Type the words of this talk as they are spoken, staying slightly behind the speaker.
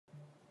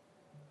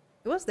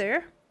It was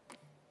there.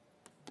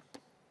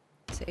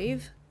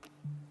 Save.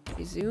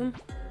 Resume.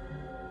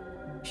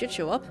 Should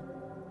show up.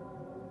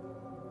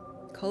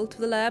 Call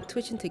to the lab,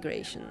 Twitch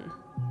integration.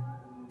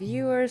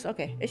 Viewers,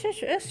 okay,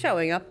 it's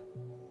showing up.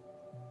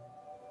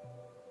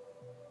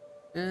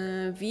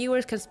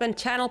 Viewers can spend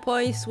channel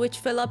points which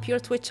fill up your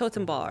Twitch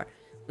totem bar.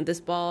 When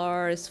this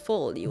bar is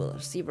full, you will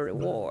receive a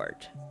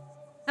reward.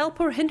 Help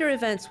or hinder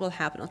events will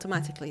happen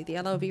automatically. They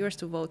allow viewers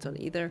to vote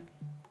on either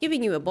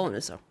giving you a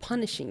bonus or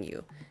punishing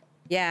you.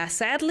 Yeah,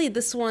 sadly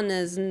this one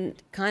is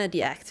kind of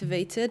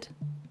deactivated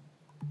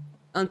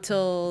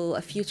until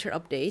a future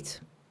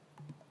update.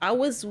 I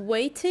was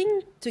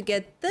waiting to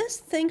get this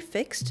thing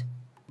fixed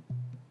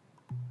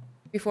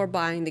before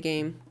buying the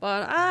game,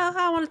 but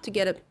I wanted to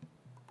get it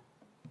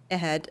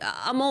ahead.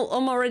 I'm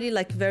already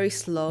like very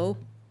slow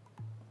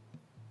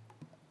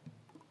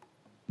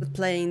with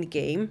playing the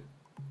game,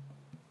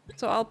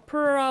 so I'll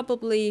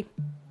probably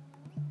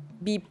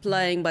be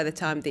playing by the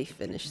time they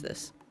finish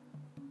this.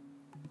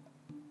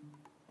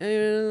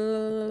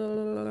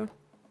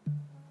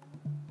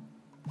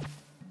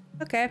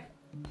 Okay.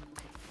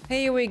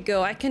 Here we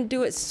go. I can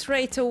do it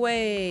straight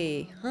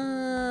away.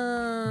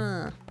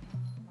 Oh.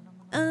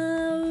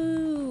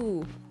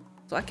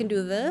 So I can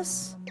do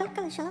this.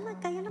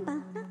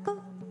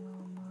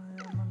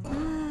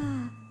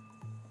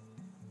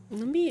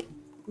 Let me...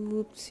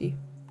 Oopsie.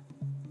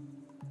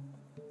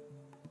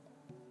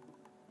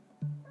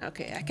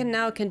 Okay, I can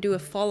now do a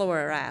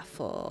follower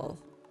raffle.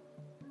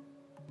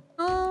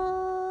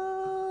 Oh.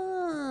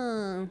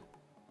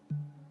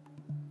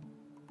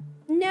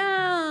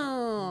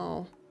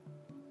 No.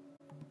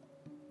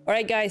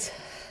 Alright guys,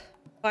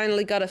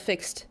 finally got it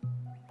fixed.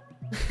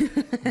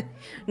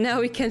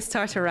 Now we can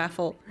start a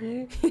raffle.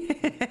 Into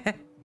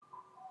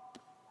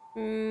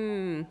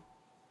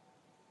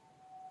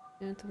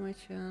my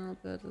channel,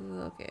 but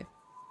okay.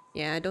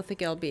 Yeah, I don't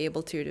think I'll be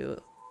able to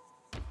do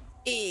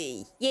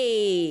it.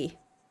 Yay!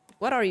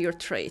 What are your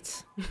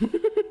traits?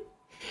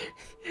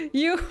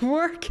 Your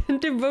work and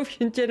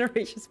devotion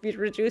generation speed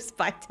reduced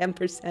by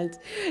 10%.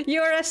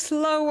 You're a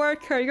slow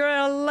worker. You're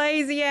a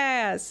lazy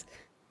ass.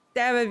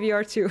 Damn it,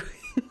 VR2.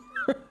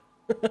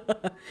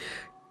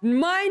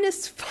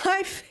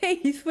 -5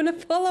 faith when a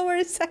follower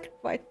is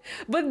sacrificed.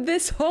 But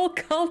this whole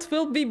cult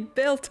will be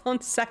built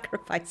on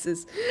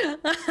sacrifices.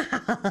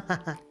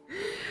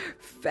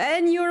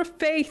 And you're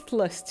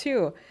faithless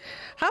too.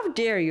 How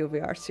dare you,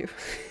 VR2?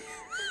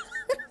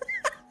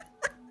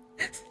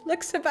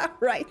 Looks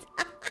about right.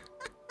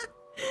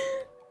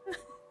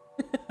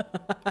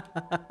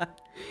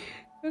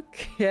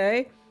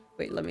 Okay.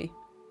 Wait, let me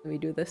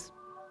do this.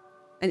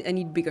 I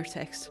need bigger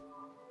text.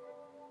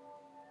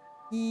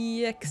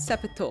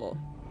 Excepto.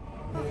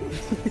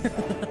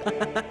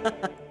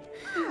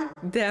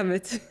 Damn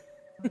it.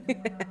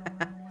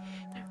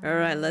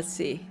 Alright, let's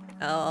see.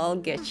 I'll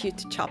get you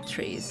to chop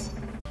trees.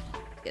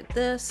 Get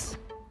this.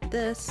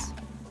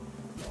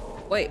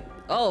 Wait.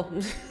 Oh.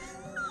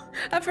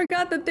 I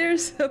forgot that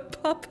there's a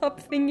pop-up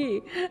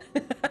thingy.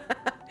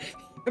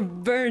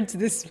 Burned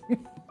this.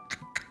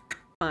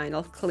 Fine,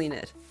 I'll clean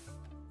it.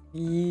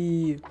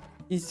 Yeah,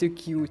 he's so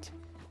cute.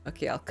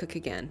 Okay, I'll cook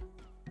again.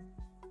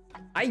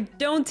 I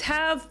don't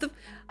have the...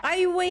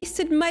 I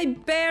wasted my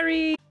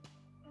berry!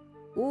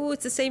 Ooh,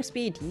 it's the same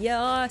speed.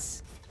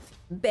 Yes!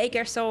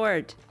 Baker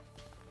sword!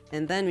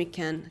 And then we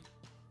can...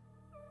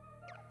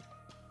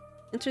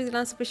 enter the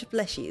lands of Bishop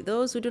Leshy.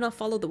 Those who do not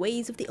follow the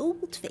ways of the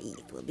old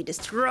faith will be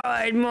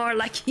destroyed more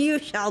like you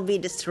shall be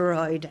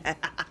destroyed.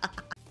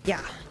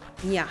 Yeah.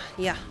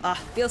 Ah,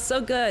 feels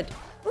so good.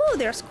 Ooh,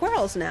 there are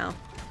squirrels now.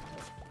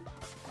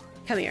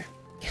 Come here.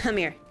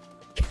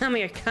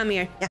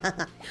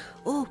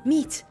 Oh,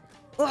 meat.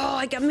 Oh,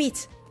 I got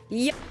meat.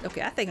 Yeah.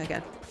 Okay, I think I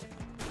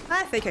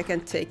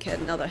can take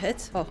another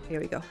hit. Oh, here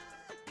we go.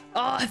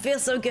 Oh, it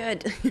feels so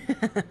good.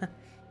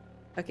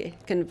 Okay,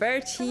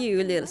 convert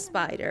you, little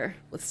spider,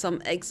 with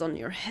some eggs on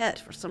your head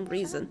for some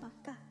reason.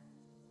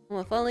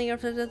 Oh, following your...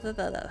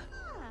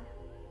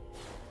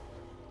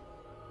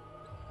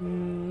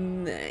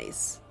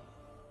 Nice.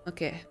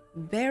 Okay,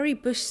 berry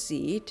bush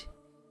seed.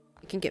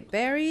 You can get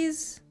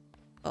berries.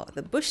 Oh,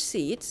 the bush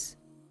seeds.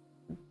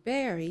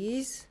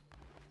 Berries.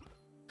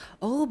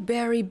 Oh,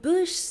 berry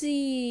bush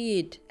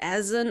seed.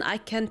 As in, I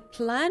can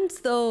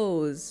plant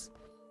those.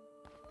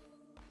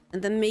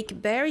 And then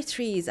make berry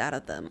trees out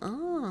of them.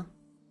 Ah,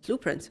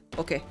 blueprint.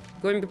 Okay,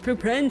 going to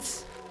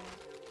blueprints.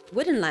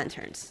 Wooden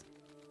lanterns.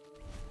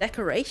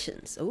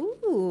 Decorations.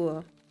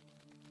 Ooh.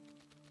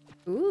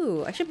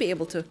 Ooh, I should be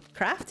able to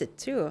craft it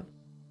too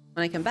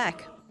when I come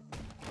back.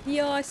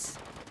 Yes.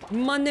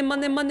 Money.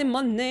 Money.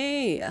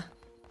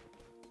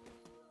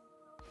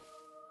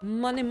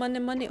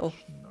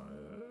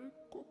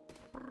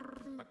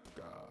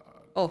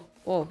 Oh,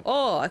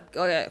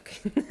 okay.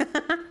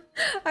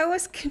 I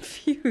was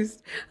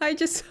confused. I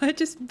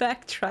just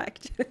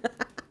backtracked.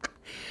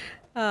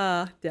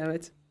 Ah, damn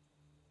it.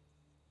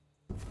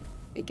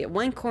 We get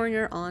one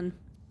corner on.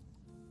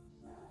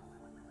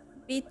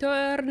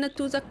 Return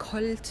to the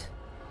cult.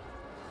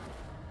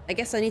 I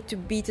guess I need to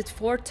beat it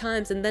 4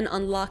 times and then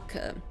unlock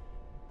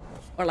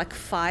Or like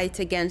fight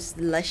against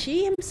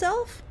Leshy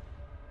himself?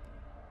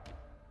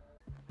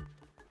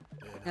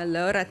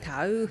 Hello,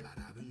 Ratau.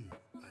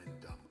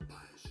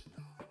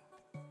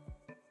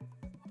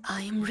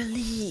 I am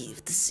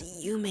relieved to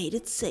see you made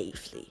it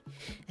safely,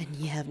 and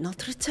you have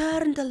not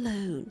returned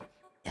alone.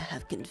 I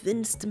have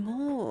convinced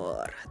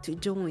more to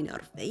join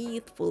our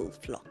faithful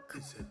flock.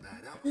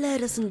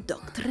 Let us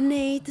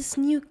indoctrinate this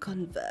new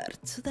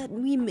convert so that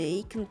we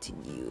may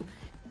continue.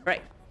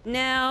 Right,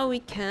 now we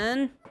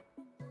can...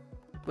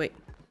 Wait,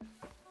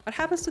 what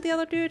happens to the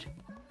other dude?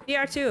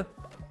 VR2.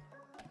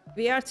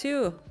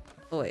 VR2.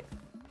 Oh wait.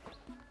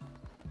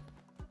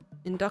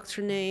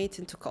 Indoctrinate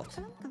into cult.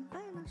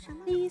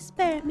 Please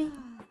spare me.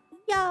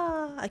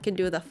 Yeah, I can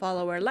do the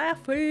follower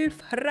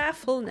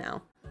raffle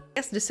now. I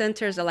guess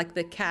dissenters are like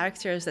the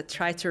characters that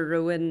try to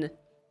ruin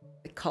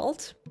the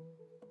cult.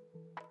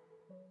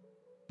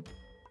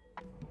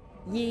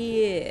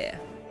 Yeah.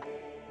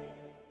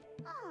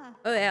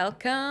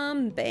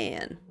 Welcome,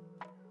 ban.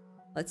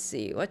 Let's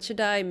see, what should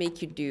I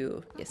make you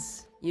do?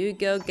 Yes, you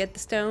go get the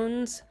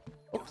stones.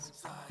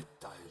 Oops.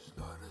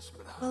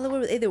 Follower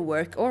will either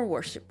work or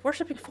worship.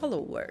 Worshipping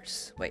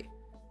followers. Wait.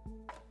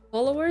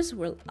 Followers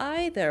will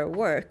either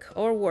work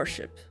or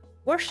worship.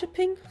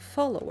 Worshipping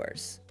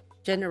followers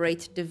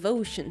generate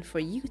devotion for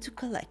you to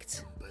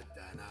collect.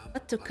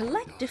 But to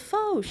collect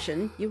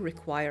devotion, you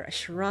require a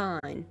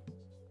shrine.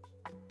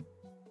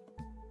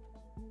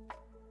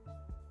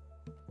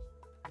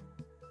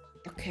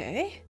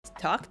 Okay,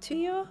 talk to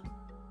you.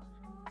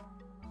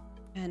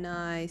 Can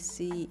I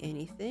see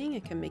anything? I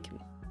can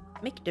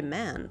make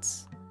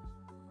demands.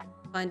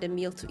 Find a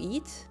meal to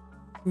eat.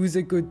 Who's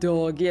a good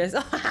dog? Yes.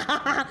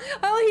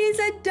 Oh, he's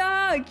a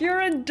dog.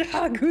 You're a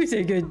dog. Who's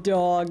a good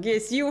dog?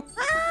 Yes, you.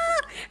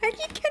 And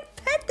you can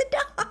pet the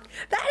dog.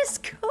 That is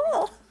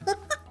cool.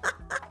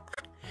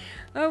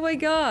 Oh my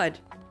god.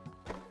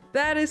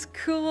 That is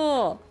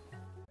cool.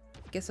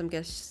 I guess I'm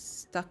getting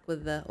stuck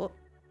with the...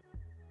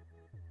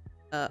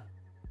 Oh.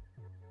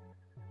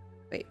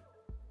 Wait.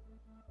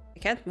 I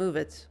can't move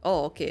it.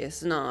 Oh, okay.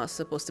 It's not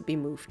supposed to be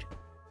moved.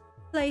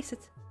 Place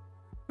it.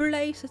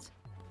 Place it.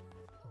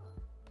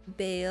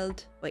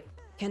 Build. Wait,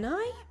 can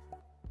I?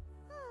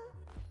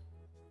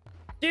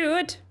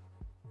 Dude!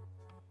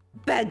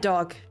 Bad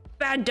dog.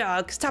 Bad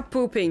dog. Stop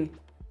pooping.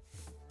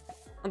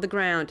 On the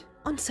ground.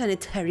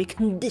 Unsanitary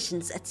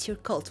conditions at your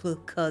cult will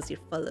cause your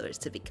followers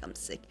to become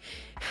sick.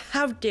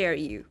 How dare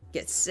you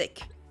get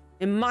sick?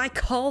 In my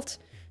cult,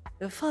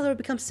 if a follower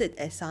becomes sick,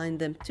 assign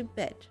them to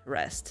bed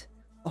rest.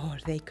 Or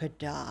they could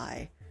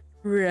die.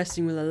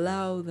 Resting will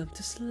allow them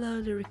to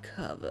slowly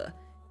recover.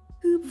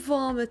 Poop,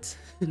 vomit,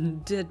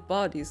 and dead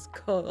bodies.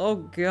 Oh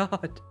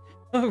god.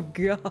 Oh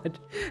god.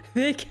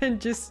 They can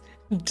just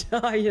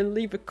die and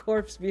leave a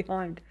corpse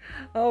behind.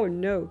 Oh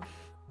no.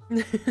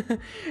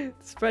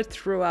 Spread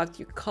throughout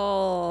your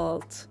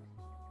cult.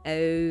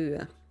 Oh.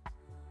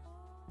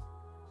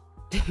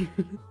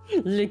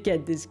 Look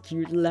at this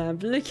cute lamb.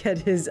 Look at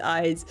his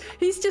eyes.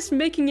 He's just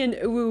making an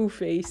ooh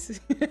face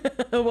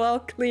while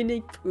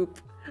cleaning poop.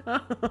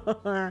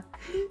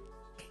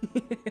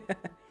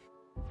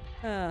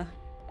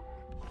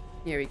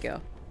 Here we go.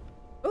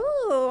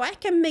 Oh, I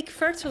can make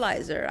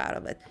fertilizer out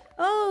of it.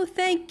 Oh,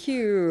 thank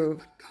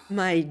you,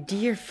 my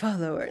dear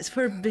followers,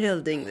 for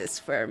building this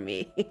for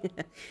me.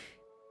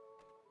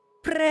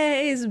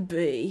 Praise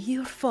be,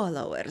 your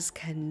followers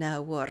can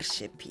now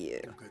worship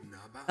you.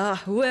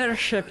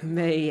 Worship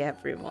me,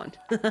 everyone.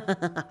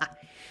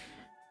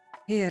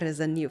 Here is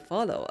a new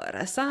follower.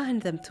 Assign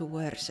them to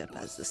worship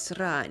as the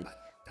shrine.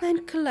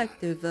 Then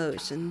collect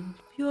devotion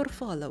your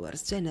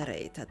followers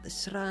generate at the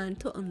shrine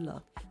to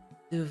unlock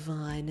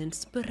divine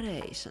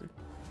inspiration.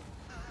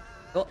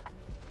 Oh.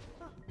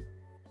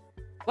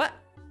 What?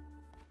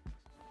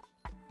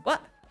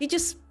 What? He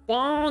just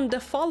spawned a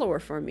follower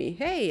for me.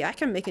 Hey, I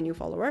can make a new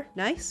follower.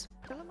 Nice.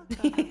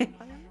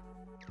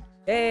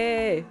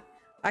 Hey,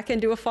 I can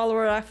do a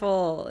follower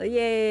raffle.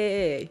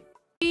 Yay.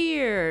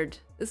 Weird.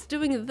 It's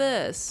doing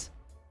this.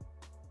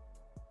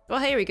 Well,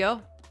 here we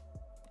go.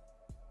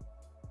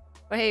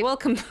 Well, hey,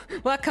 welcome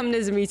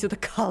Nizmi to the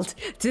cult,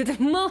 to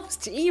the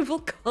most evil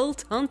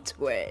cult on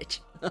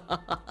Twitch.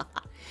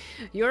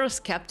 You're a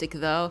skeptic,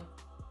 though.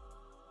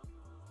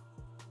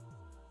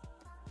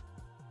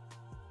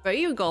 But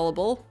you're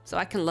gullible, so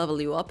I can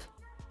level you up.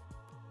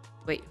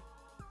 Wait.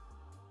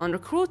 On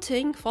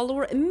recruiting,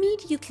 follower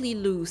immediately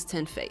lose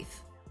 10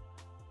 faith.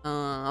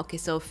 Okay,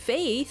 so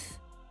faith.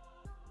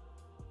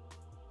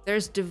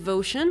 There's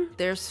devotion,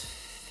 there's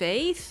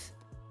faith,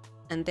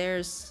 and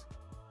there's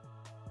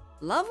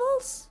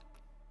levels?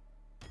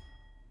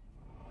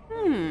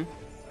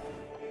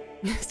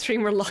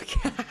 Streamer luck.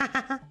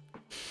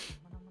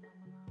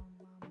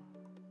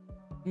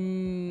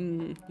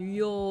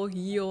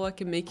 Yo, I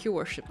can make you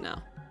worship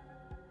now.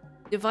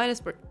 Divine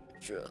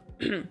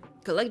inspiration.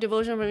 Collect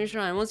devotion from your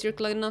shrine. Once you're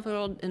collected enough,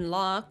 it'll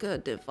unlock a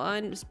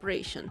divine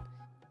inspiration.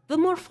 The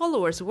more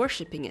followers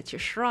worshipping at your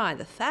shrine,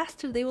 the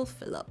faster they will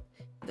fill up.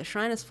 If the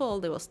shrine is full,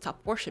 they will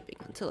stop worshipping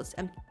until it's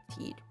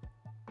emptied.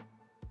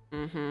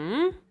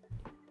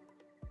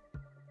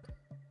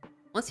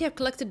 Once you have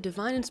collected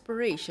divine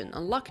inspiration,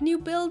 unlock new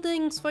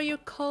buildings for your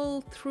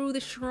cult through the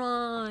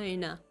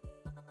shrine.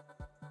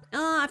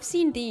 Ah, I've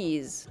seen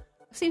these.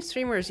 I've seen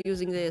streamers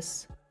using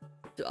this.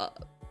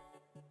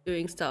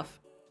 Doing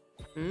stuff.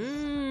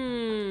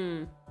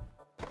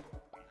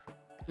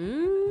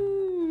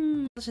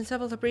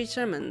 Several to preach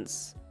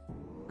sermons.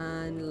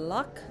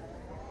 Unlock.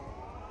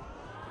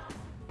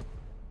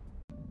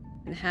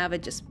 And have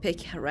it just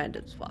pick a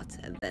random spot,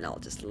 and then I'll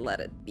just let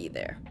it be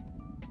there.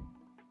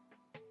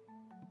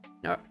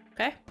 No,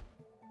 okay.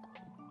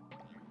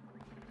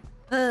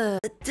 The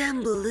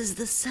temple is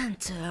the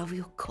center of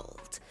your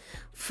cult.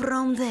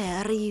 From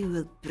there you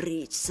will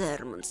preach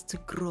sermons to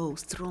grow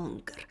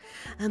stronger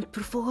and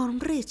perform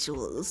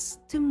rituals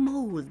to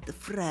mold the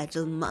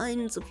fragile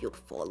minds of your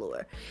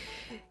follower.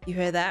 You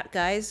hear that,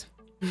 guys?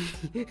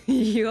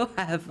 You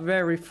have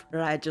very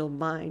fragile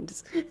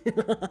minds.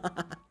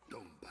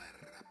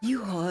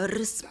 You are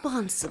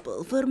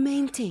responsible for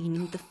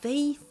maintaining the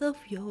faith of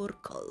your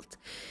cult.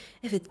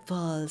 If it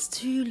falls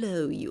too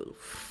low, your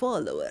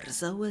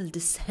followers will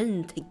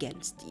descend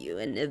against you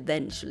and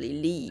eventually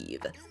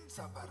leave.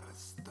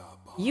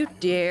 You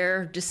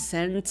dare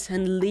dissent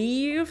and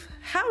leave?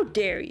 How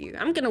dare you?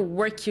 I'm gonna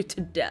work you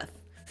to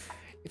death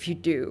if you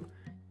do.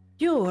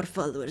 Your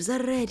followers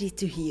are ready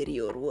to hear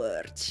your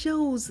word.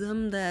 Show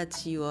them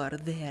that you are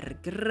their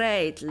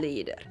great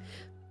leader.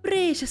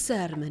 Preach a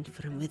sermon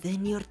from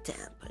within your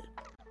temple.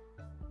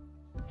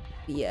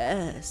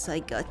 Yes, I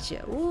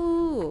gotcha.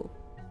 Ooh.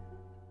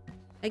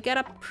 I got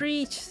a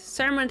preach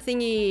sermon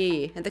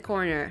thingy in the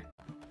corner.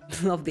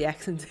 Love the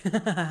accent.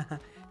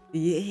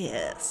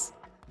 Yes.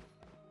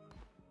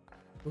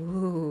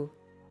 Ooh.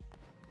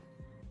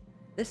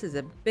 This is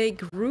a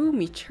big,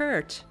 roomy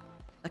church.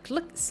 Like,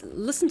 look,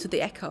 listen to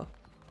the echo.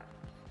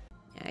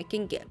 I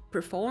can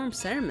perform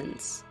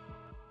sermons.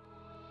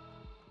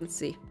 Let's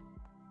see.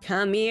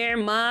 Come here,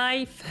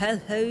 my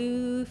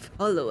fellow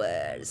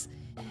followers.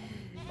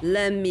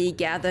 Let me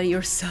gather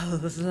your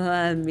souls.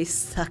 Let me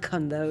suck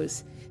on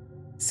those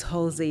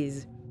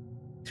soulsies.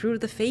 Through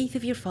the faith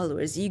of your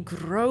followers, you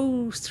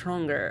grow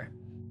stronger.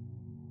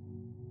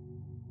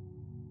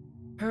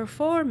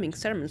 Performing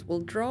sermons will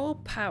draw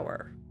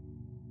power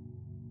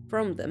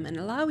from them and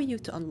allow you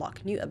to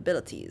unlock new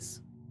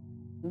abilities,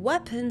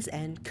 weapons,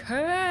 and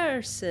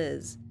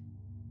curses.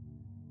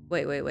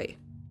 Wait.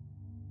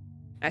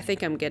 I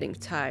think I'm getting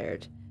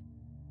tired.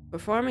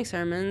 Performing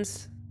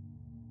sermons,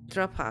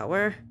 draw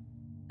power,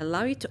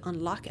 allow you to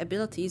unlock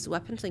abilities,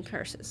 weapons, and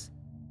curses.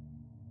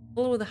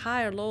 People with a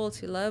higher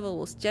loyalty level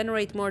will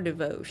generate more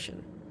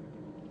devotion.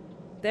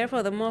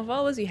 Therefore, the more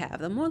followers you have,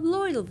 the more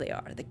loyal they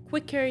are, the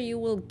quicker you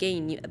will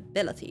gain new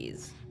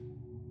abilities.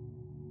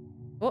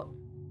 Oh,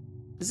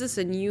 is this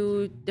a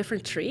new,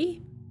 different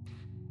tree?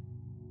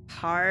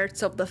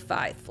 Hearts of the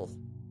Faithful.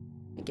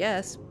 I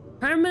guess.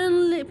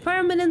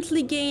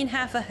 Permanently gain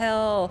half a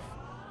health.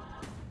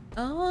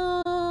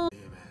 Oh.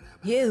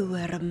 You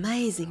were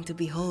amazing to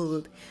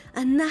behold,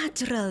 a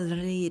natural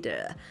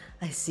leader.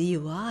 I see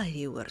why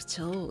you were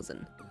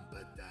chosen.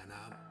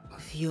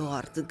 If you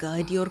are to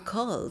guide your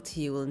cult,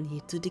 you will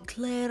need to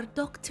declare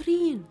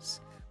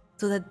doctrines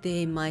so that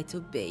they might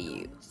obey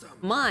you.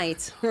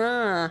 Might?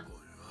 Huh.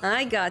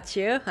 I got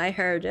you. I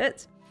heard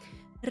it.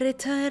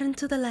 Return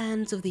to the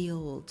lands of the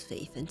old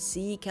faith and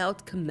seek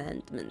out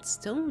commandment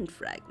stone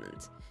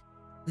fragments.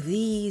 With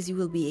these you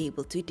will be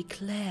able to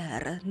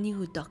declare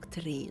new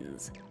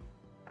doctrines.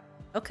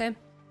 Okay.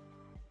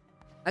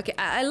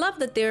 I love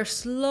that they're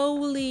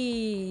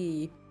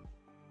slowly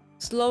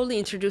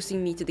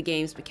introducing me to the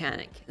game's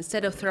mechanic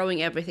instead of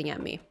throwing everything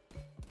at me.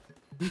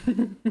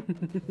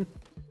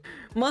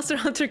 Monster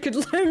Hunter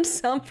could learn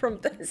some from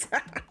this.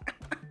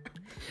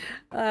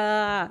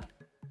 Oh,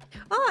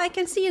 I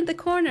can see in the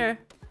corner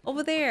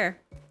over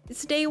there.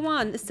 It's day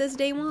one. It says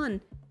day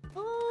one.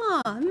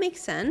 Oh, it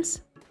makes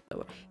sense.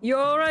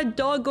 You're a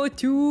doggo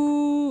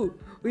too.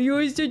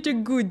 You're such a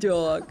good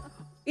dog.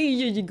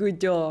 You're such a good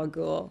dog.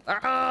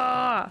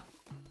 Ah!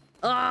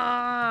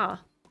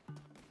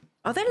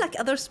 Are there like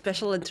other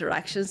special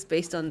interactions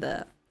based on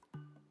the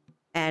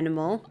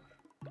animal?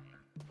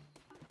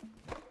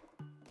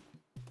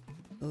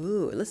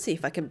 Ooh, let's see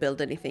if I can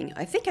build anything.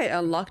 I think I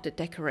unlocked a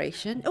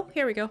decoration. Oh,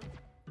 here we go.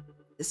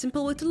 The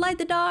simple way to light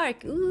the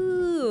dark.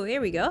 Ooh,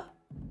 here we go.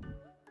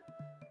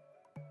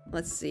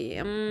 Let's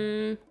see.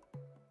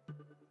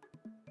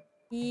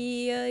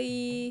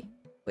 Yay.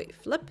 Wait,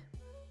 flip?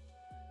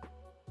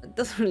 It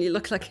doesn't really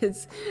look like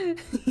it's...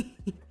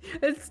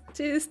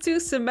 it's too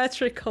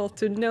symmetrical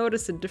to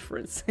notice a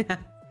difference.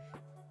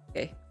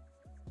 Okay.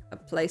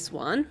 Place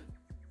one.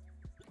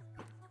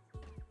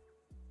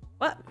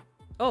 What?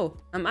 Oh,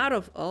 I'm out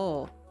of...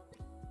 Oh.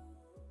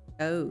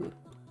 Oh.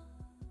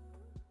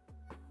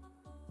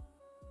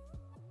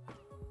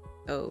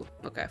 Oh,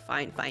 okay,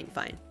 fine.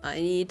 I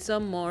need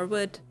some more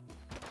wood.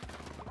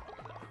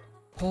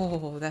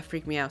 Oh, that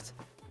freaked me out.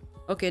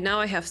 Okay, now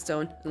I have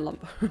stone and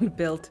lumber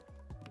built.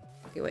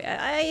 Okay, wait,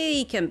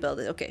 I can build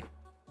it, okay.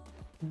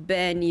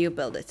 Ben, you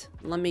build it.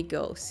 Let me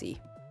go see.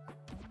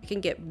 I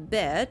can get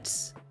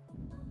beds.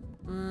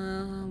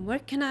 Where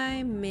can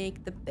I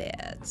make the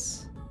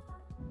beds?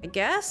 I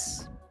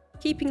guess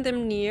keeping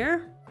them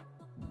near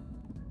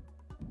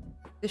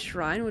the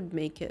shrine would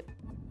make it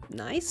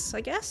nice,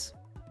 I guess.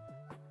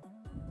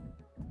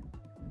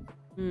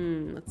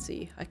 Let's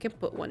see. I can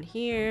put one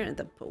here and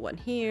then put one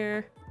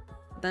here.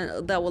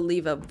 Then that will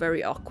leave a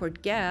very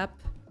awkward gap.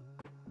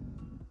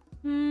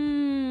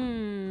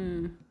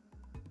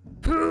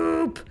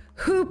 Poop!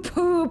 Who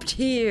pooped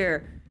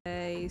here?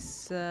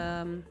 Place,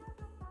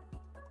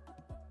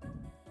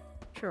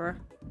 sure.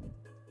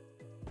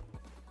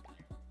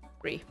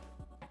 3.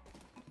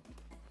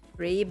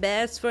 3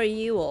 beds for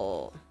you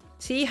all.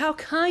 See how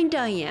kind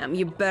I am.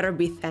 You better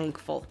be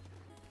thankful.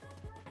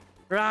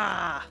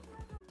 Rah!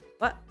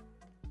 What?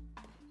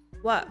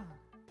 What?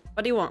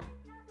 What do you want?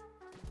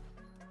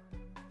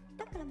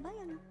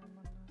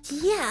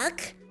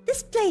 Yuck!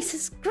 This place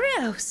is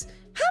gross!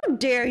 How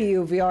dare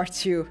you,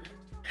 VR2?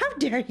 How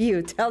dare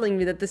you telling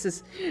me that this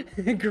is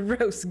a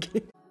gross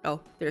game? Oh,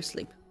 they're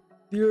asleep.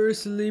 You're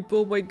asleep,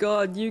 oh my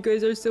god, you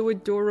guys are so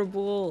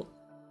adorable.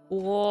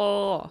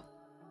 Whoa.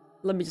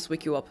 Let me just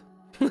wake you up.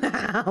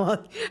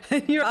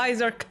 And your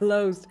eyes are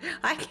closed.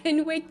 I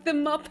can wake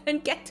them up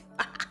and get...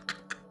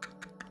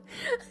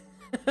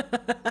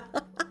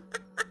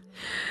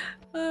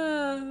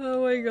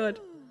 Oh my god.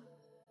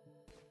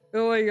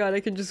 Oh my god, I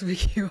can just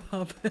wake you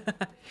up.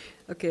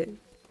 Okay.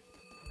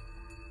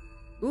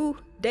 Ooh,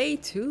 day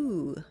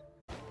 2.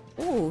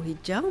 Oh, he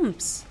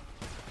jumps.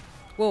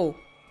 Whoa.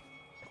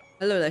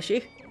 Hello,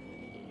 Leshy.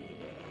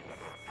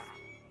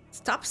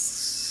 Stop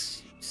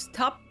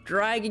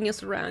dragging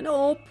us around.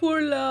 Oh,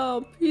 poor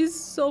lamb. He's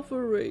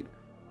suffering.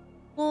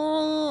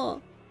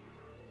 Oh.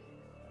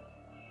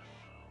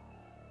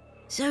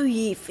 So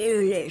ye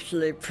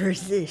fearlessly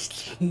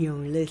persist,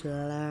 young little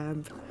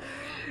lamb.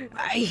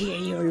 I hear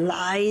your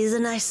lies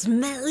and I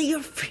smell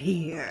your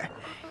fear.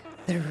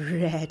 The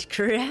red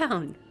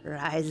crown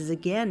rises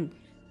again.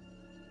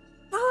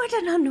 What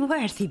an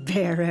unworthy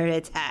bearer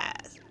it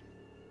has.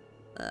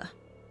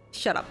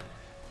 Shut up.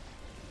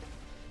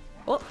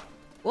 Oh,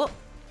 oh.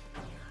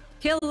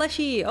 Kill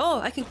Leshy. Oh,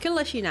 I can kill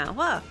Leshy now.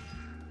 Wow.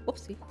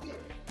 Whoopsie.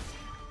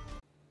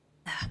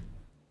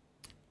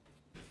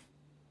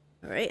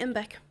 Alright, I'm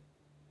back.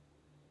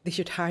 They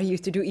should hire you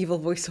to do evil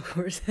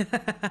voiceovers.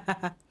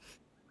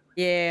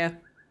 Yeah.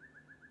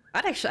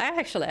 I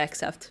actually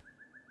accept.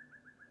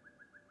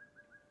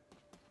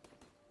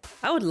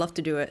 I would love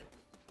to do it.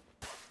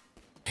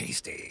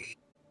 Tasty.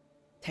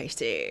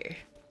 Tasty.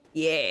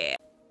 Yeah.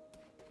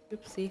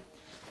 Oopsie.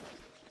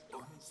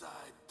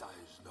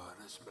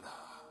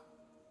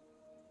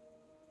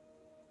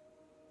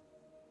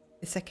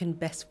 The second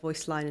best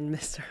voice line in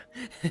Mr.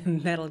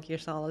 Metal Gear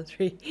Solid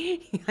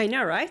 3. I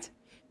know, right?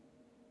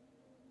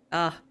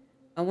 I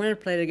wanted to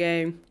play the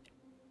game.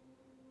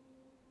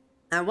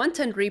 I went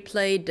and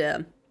replayed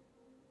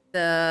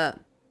the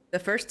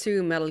first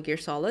 2 Metal Gear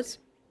Solids.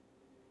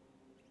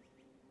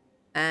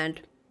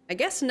 And I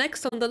guess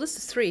next on the list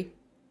is 3.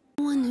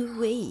 One who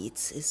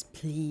waits is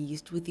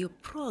pleased with your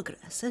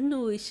progress and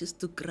wishes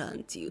to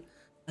grant you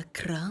a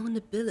crown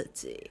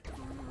ability.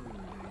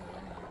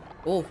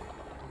 Oh.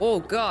 Oh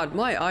god,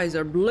 my eyes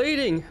are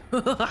bleeding!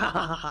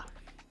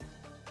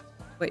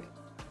 Wait,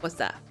 what's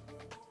that?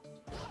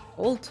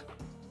 Hold.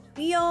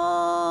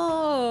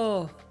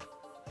 Yo!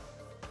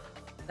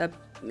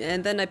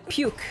 And then I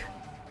puke.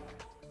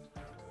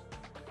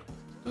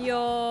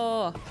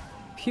 Yo!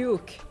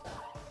 Puke.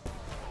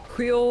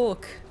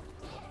 Puke.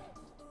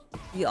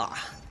 Yeah.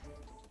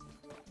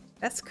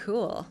 That's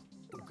cool.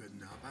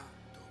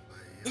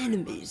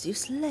 Enemies you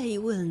slay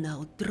will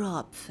now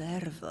drop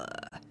fervor.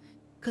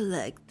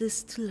 Collect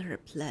this to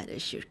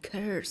replenish your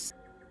curse.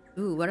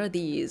 Ooh, what are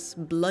these?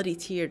 Bloody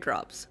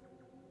teardrops.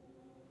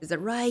 Is the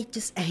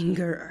righteous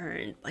anger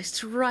earned by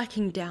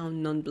striking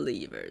down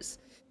non-believers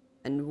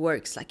and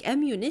works like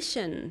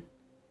ammunition.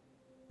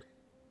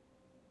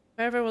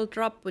 Fervor will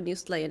drop when you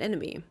slay an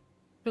enemy.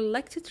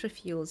 Collect it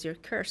refuels your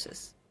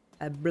curses.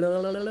 Blah,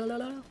 blah, blah, blah,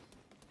 blah.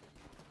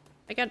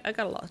 I got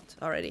a lot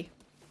already.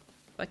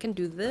 So I can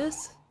do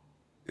this.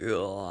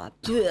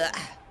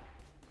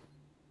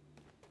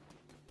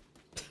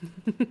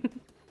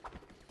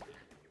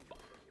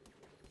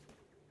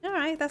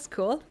 Alright, that's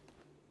cool.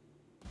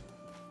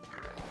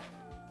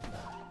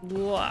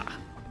 Whoa.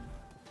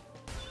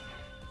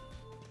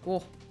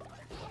 Oh.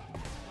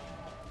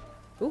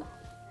 Ooh.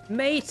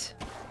 Mate!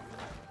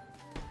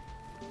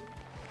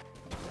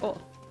 Oh.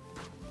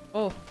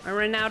 Oh, I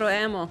ran out of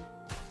ammo.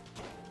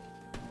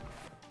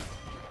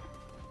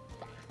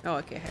 Oh,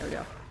 okay, here we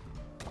go.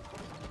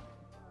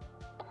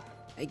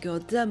 I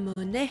got the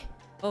money.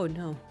 Oh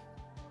no.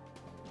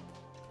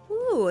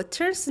 Ooh, it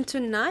turns into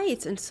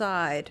night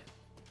inside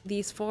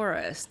these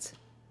forests.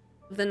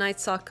 The night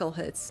cycle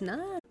hits.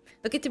 Nice.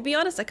 Okay, to be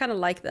honest, I kind of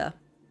like the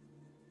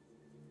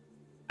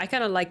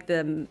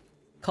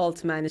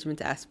cult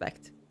management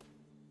aspect.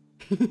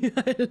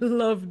 I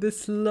love the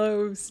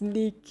slow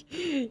sneak.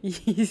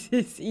 He's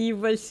this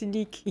evil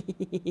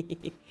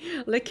sneaky.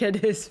 Look at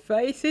his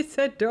face, it's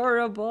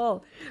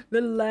adorable.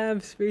 The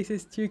lamb's face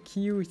is too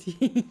cute.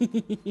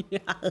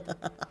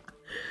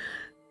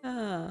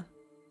 Ah.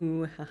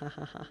 Ooh, ha, ha,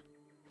 ha, ha.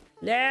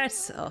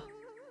 Yes. Oh.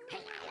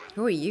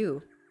 Who are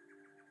you?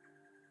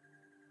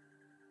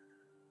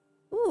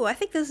 Ooh, I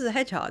think this is a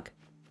hedgehog.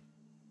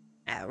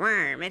 A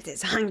worm, it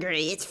is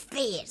hungry, it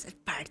feeds,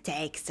 it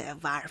partakes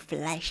of our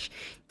flesh,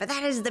 but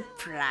that is the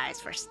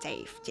price for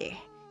safety.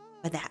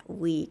 For that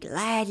we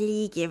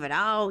gladly give it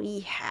all we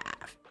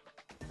have.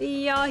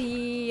 Yeah,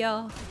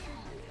 yeah.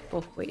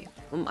 Oh wait,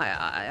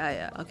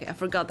 okay, I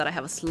forgot that I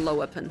have a slow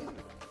weapon.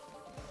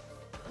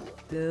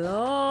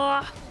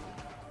 Oh,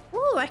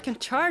 I can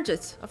charge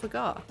it. I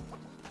forgot.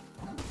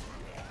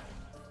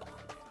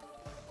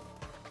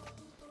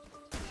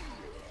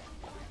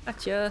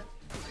 Gotcha.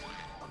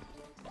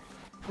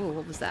 Oh,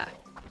 what was that?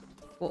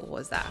 What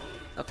was that?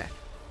 Okay.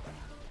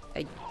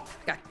 I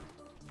got.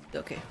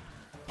 Okay.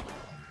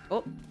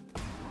 Oh.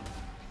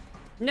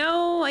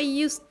 No, I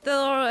used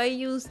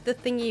the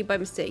thingy by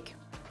mistake.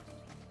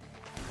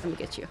 Let me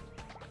get you.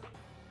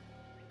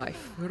 I'm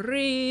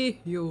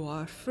free. You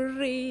are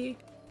free.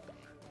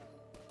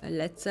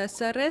 Let's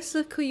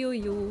rescue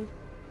you.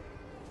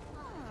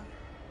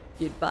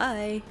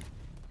 Goodbye.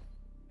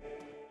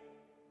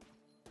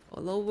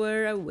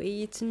 Follower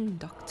awaits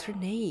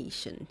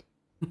indoctrination.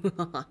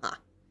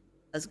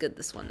 Let's get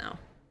this one now.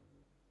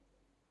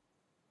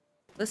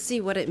 Let's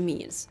see what it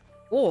means.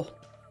 Oh!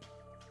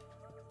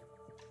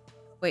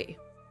 Wait.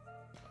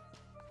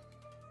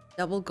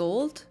 Double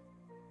gold?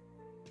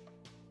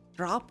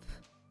 Drop?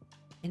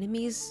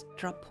 Enemies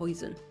drop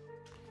poison.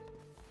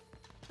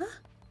 Huh?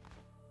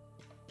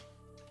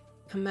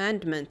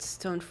 Commandment,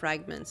 stone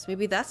fragments.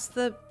 Maybe that's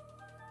the...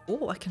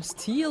 Oh, I can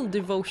steal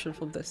devotion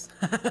from this.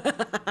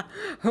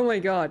 Oh my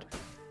god.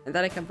 And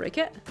then I can break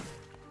it?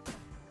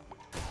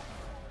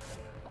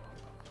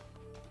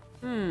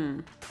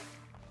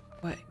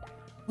 Wait.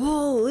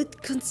 Whoa,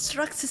 it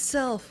constructs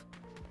itself.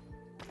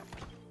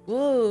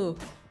 Whoa.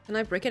 Can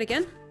I break it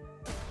again?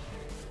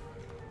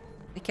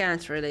 I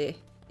can't really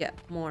get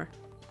more.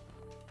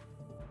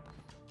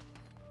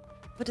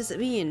 What does it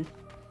mean?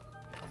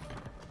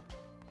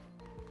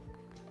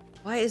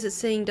 Why is it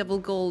saying double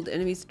gold,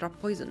 enemies drop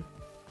poison?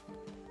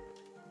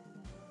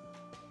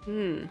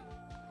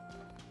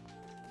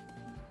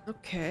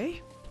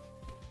 Okay.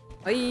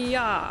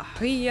 Hiya!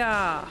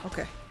 Hiya!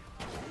 Okay.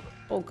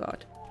 Oh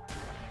god.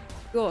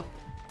 Go.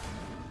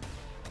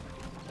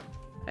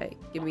 Hey,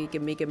 give me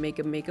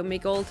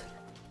gold.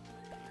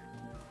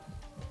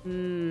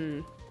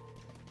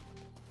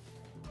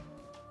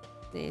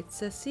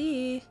 It's a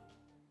C.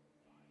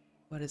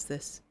 What is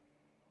this?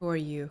 Who are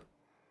you?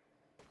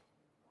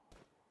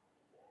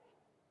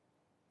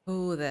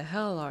 Who the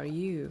hell are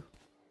you?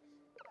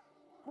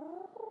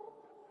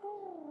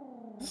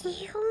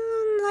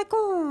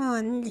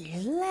 Lagoon,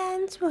 these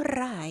lands were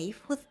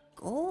rife with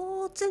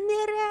gods and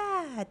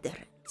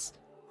irreverence.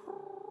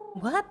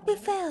 What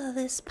befell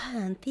this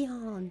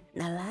pantheon?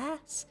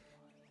 Alas,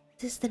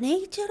 'tis the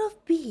nature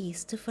of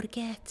beasts to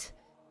forget,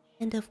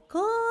 and of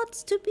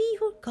gods to be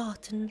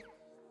forgotten.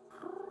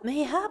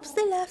 Mayhaps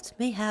they left,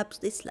 mayhaps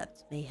they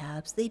slept,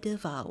 mayhaps they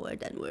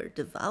devoured and were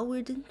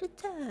devoured in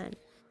return.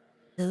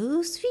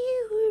 Those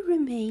few who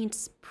remained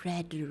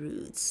spread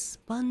roots,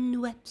 spun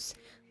webs,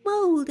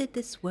 molded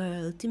this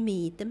world to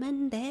meet them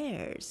and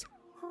theirs.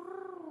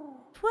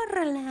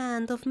 'Twere a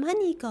land of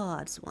many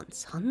gods,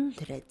 once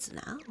hundreds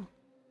now.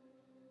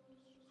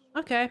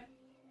 Okay.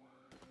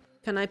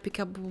 Can I pick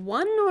up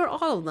one or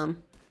all of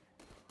them?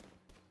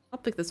 I'll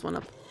pick this one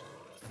up.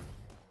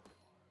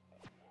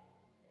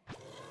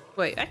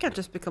 Wait, I can't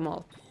just pick them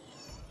all.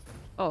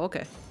 Oh,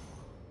 okay.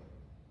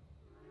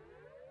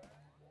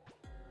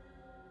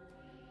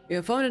 You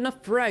have found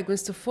enough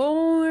fragments to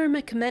form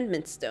a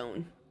commandment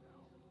stone.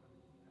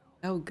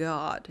 Oh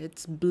god,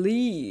 it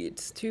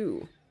bleeds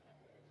too.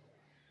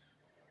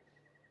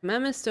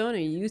 Commandment stone are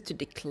used to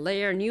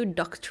declare new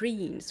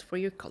doctrines for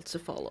your cult to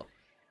follow.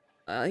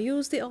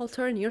 Use the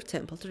altar in your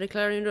temple to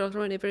declare a new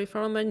doctrine whenever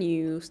from a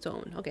new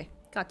stone. Okay,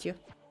 got you.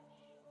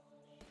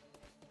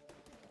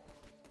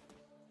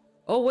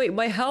 Oh wait,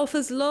 my health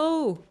is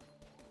low!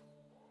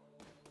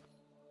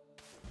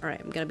 Alright,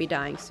 I'm gonna be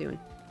dying soon.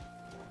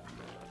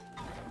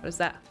 What is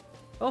that?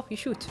 Oh, you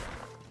shoot.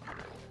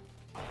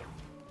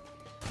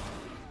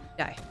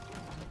 Die.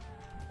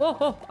 Oh,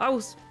 oh, I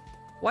was...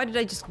 Why did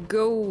I just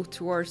go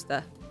towards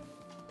the...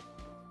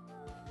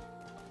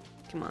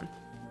 Come on.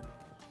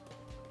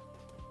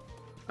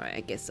 Alright,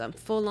 I guess I'm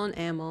full on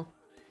ammo.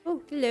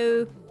 Oh,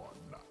 hello.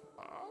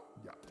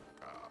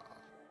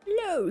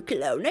 Hello,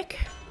 Clonic.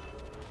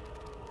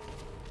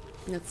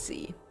 Let's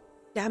see.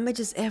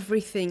 Damages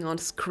everything on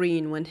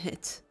screen when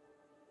hit.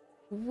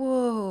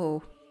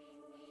 Whoa.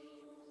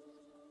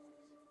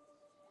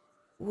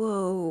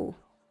 Whoa.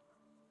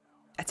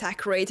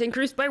 Attack rate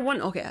increased by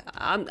 1. Okay,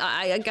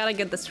 I gotta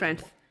get the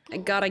strength. I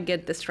gotta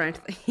get the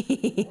strength.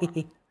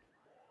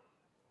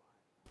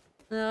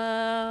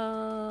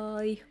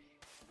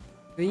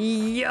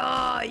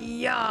 Yeah,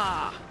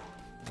 yeah.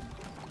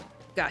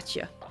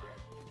 Gotcha.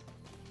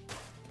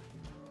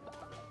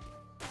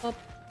 Up,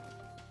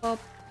 up,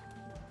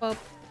 up.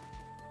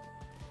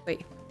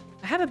 Wait,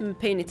 I haven't been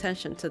paying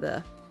attention to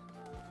the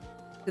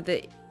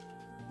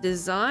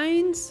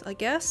designs, I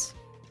guess,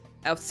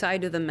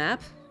 outside of the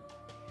map.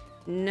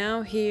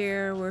 Now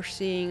here we're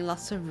seeing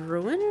lots of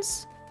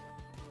ruins.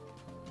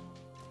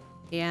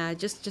 Yeah,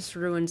 just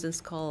ruins and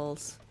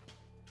skulls.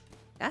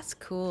 That's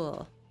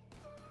cool.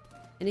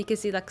 And you can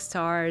see like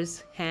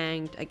stars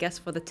hanged, I guess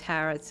for the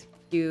turret.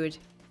 Cute.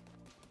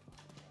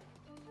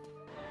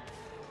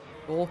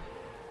 Oh,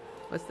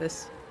 what's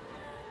this?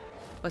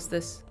 What's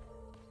this?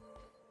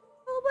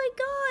 Oh my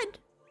god!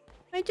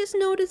 I just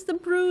noticed the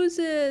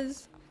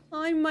bruises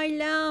on my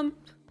lamp.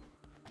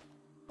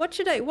 What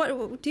should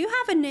what do you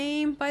have a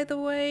name, by the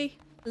way?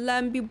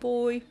 Lambie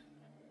boy?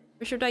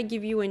 Or should I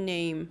give you a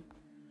name?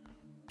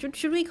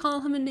 Should we call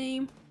him a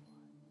name?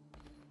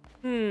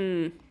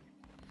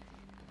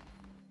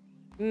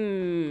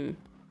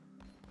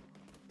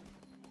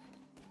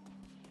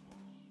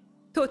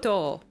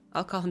 Toto!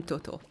 I'll call him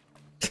Toto.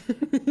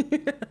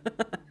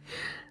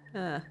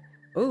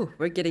 Oh,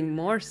 we're getting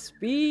more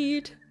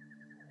speed.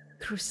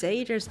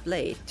 Crusader's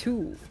Blade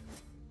 2.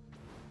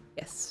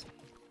 Yes.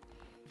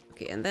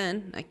 Okay, and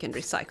then I can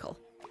recycle.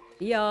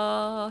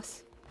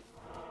 Yes.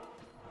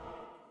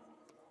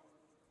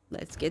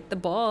 Let's get the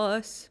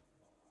boss.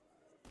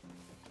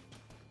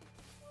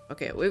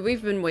 Okay,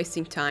 we've been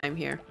wasting time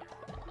here.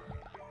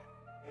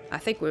 I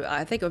think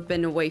I've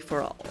been away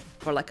for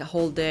like a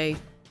whole day.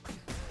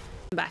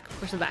 I'm back.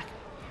 Push him back.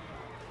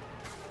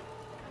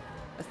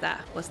 What's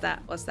that? What's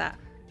that? What's that?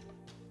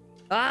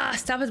 Ah!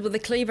 Stop it with the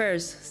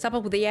cleavers. Stop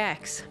it with the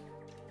axe.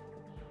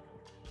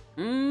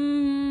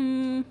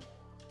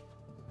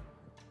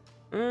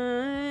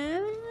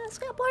 It's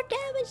got more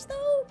damage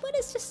though, but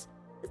it's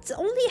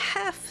only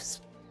half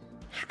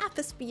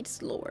a speed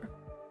slower.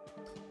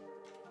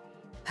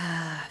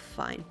 Ah,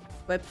 fine.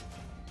 Equip.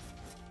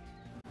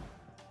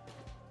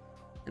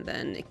 And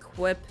then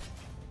equip.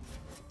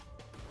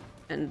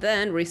 And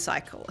then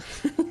recycle.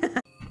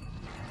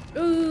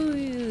 Ooh.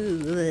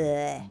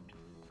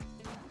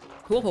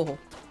 Whoa.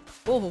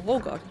 Oh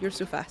god, you're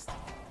so fast.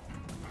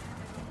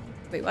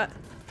 Wait, what?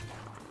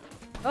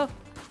 Oh.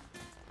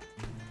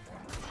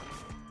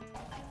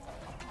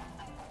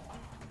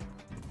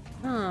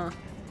 Huh.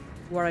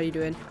 What are you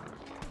doing?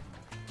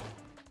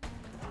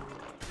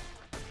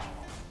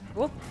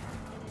 Whoa.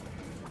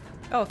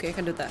 Oh, okay, I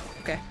can do that.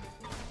 Okay.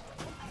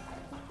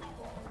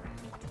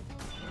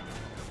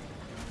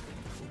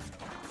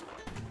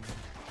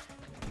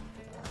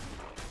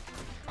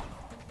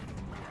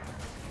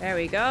 There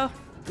we go.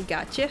 We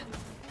got you.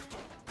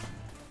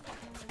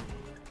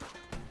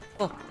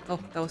 Oh,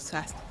 that was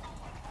fast.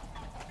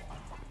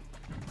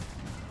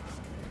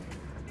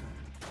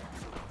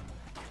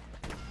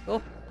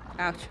 Oh,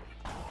 ouch.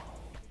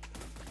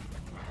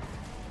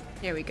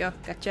 There we go.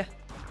 Gotcha.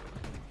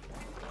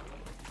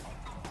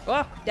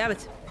 Oh, damn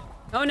it.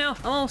 Oh no,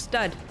 I'm almost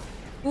dead.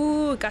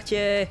 Ooh,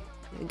 gotcha.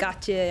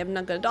 Gotcha. I'm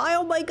not gonna die.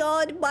 Oh my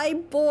god, my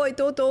boy,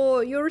 Toto.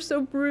 You're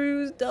so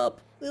bruised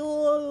up.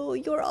 Oh,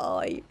 your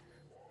eye.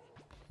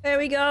 There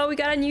we go. We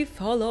got a new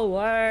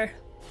follower.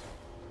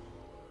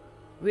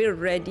 We're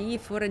ready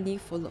for a new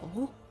follower.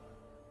 Oh,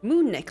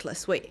 moon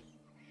necklace. Wait.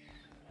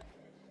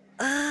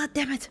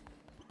 Damn it.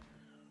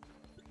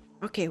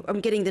 Okay, I'm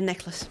getting the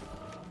necklace.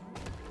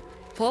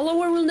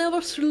 Follower will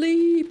never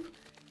sleep.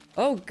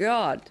 Oh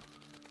god.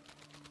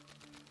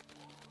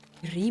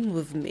 Dream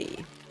of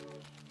me.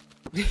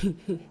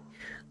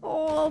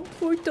 Oh,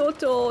 poor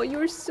Toto.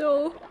 You're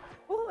so...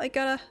 Oh, I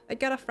got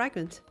a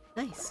fragment.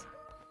 Nice.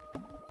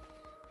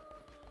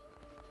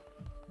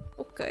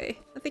 Okay,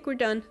 I think we're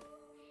done.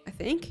 I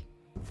think.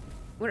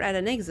 We're at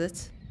an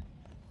exit.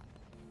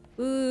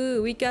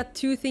 Ooh, we got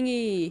 2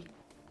 thingy.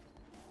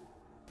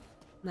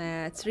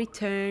 Let's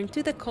return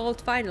to the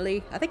cult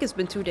finally. I think it's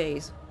been 2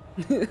 days.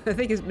 I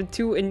think it's been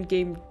 2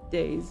 in-game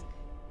days.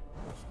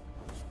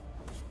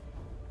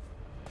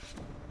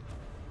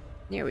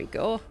 There we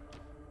go.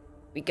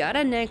 We got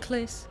a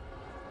necklace.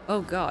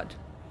 Oh god.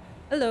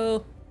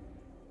 Hello.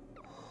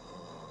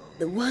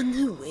 The one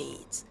who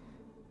waits.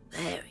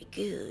 Very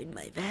good,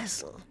 my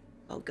vassal.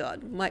 Oh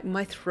god,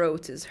 my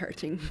throat is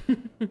hurting.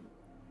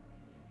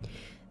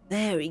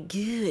 Very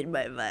good,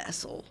 my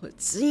vassal. It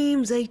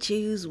seems I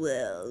chose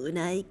well when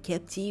I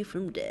kept you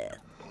from death.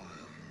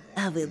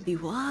 I will be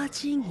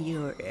watching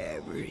your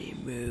every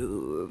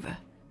move.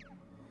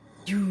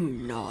 Do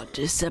not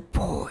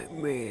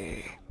disappoint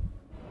me.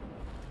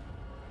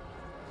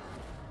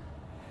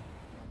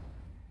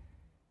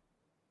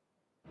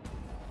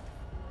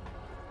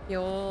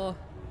 Yo,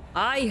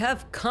 I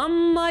have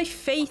come, my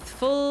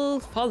faithful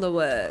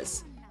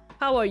followers.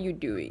 How are you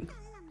doing?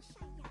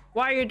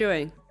 What are you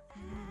doing?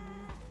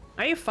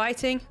 Are you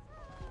fighting?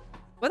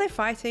 Were they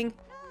fighting?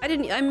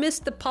 I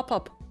missed the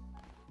pop-up.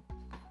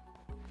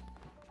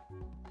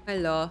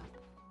 Hello.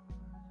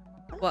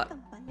 What?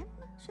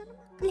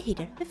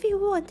 Later, if we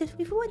want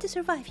to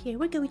survive here,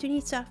 we're going to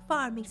need to start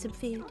farming some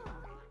food.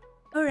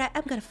 Alright,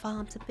 I'm gonna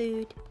farm some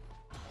food.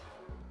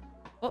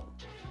 Oh.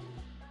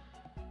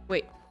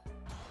 Wait.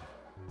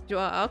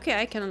 Okay,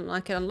 I can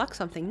unlock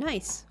something.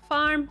 Nice.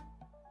 Farm.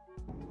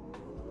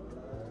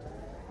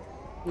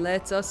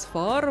 Let us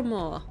farm.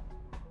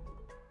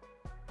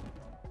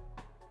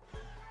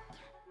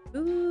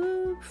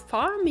 Ooh,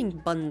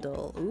 farming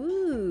bundle.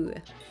 Ooh.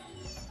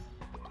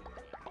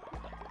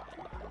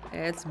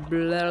 It's blah,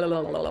 blah,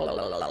 blah, blah, blah,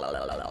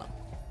 blah, blah, blah.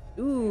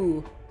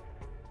 Ooh.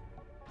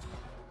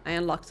 I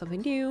unlocked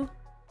something new.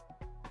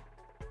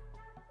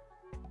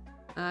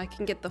 I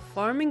can get the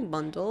farming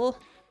bundle.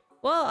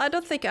 Well, I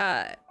don't think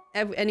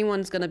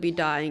anyone's gonna be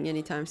dying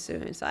anytime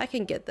soon, so I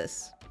can get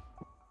this.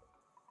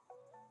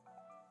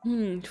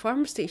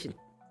 Farm station.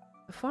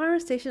 The farm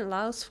station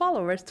allows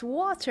followers to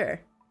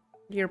water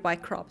nearby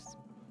crops.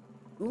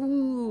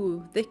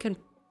 Ooh, they can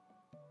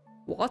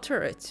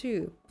water it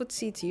too. Put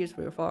seeds here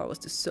for your followers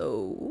to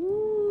sow.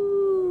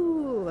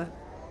 Ooh.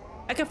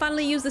 I can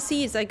finally use the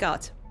seeds I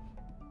got.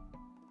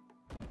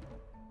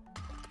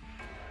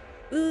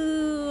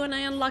 Ooh, and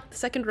I unlocked the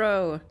second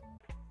row.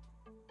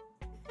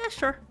 Yeah,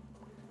 sure.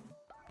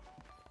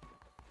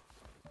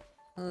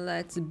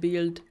 Let's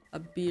build.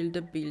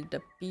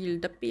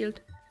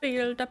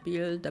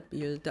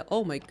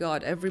 Oh my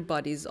god,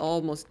 everybody's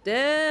almost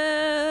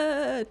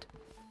dead.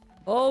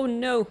 Oh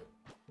no.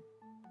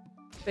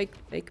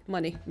 Make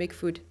money, make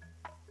food.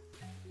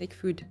 Make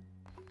food.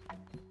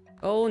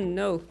 Oh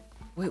no.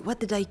 Wait, what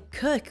did I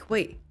cook?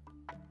 Wait.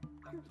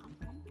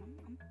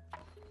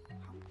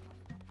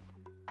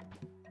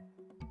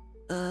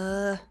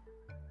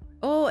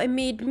 Oh, I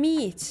made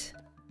meat.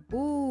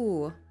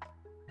 Ooh.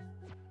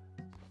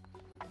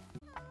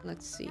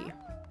 Let's see.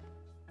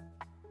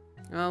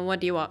 What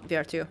do you want,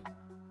 Virtue?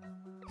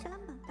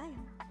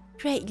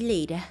 Great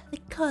leader, the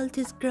cult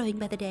is growing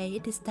by the day.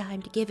 It is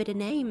time to give it a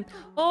name.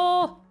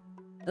 Oh!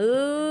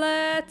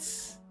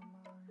 Let's...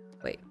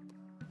 Wait.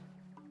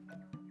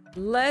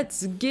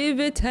 Let's give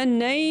it a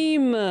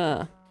name!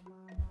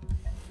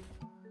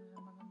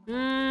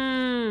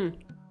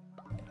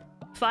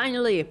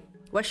 Finally!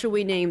 What should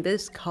we name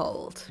this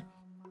cult?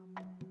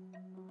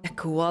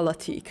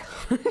 Equality.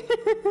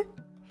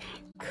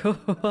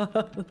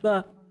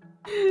 Koala.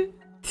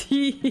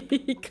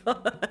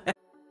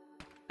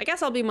 I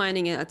guess I'll be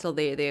mining it until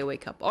they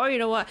wake up. Or you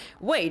know what?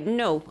 Wait,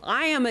 no.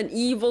 I am an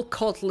evil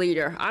cult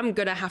leader. I'm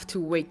gonna have to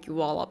wake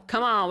you all up.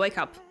 Come on, wake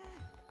up.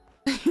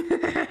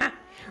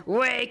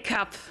 Wake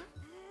up.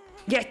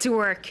 Get to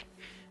work.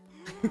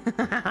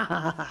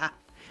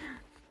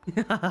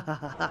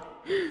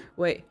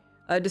 Wait.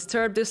 I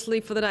disturbed their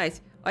sleep for the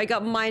night. I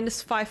got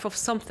 -5 of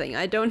something.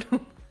 I don't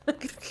know.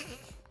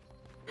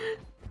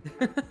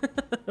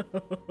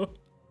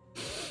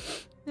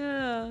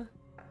 Yeah.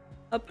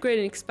 Upgrade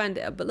and expand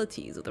the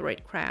abilities of the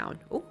Red Crown.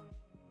 Oh,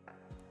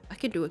 I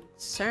could do a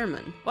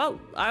sermon. Well,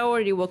 I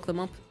already woke them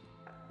up.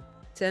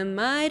 So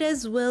might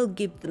as well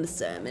give them a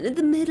sermon in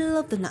the middle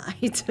of the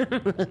night.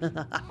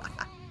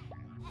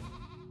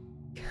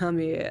 Come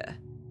here.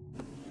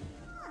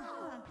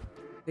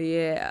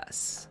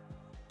 Yes.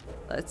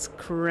 Let's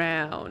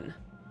crown.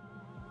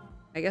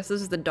 I guess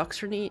this is the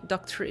doctrine.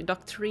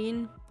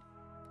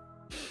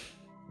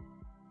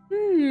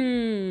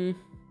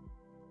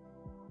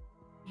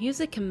 Use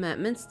a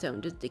commandment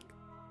stone to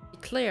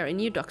declare a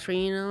new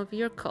doctrine of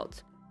your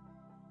cult.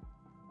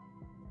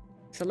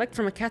 Select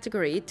from a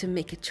category to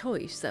make a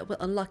choice that will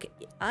unlock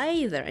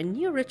either a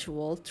new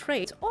ritual,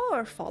 trait,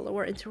 or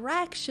follower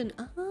interaction.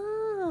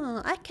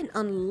 Ah, I can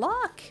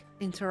unlock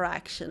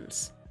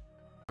interactions.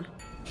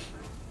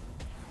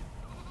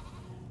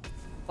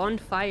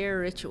 Bonfire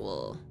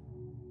ritual.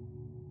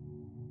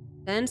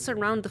 Dance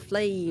around the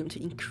flame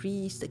to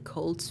increase the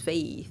cult's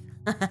faith.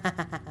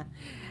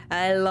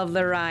 I love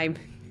the rhyme.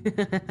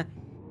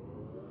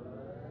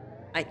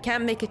 I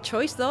can't make a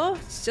choice though,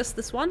 it's just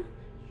this one.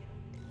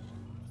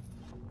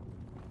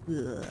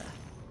 Ugh.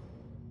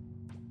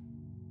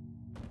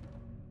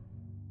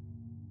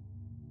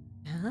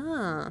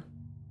 Ah,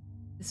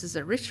 this is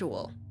a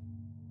ritual.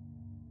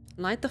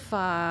 Light the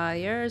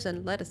fires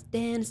and let us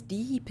dance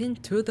deep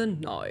into the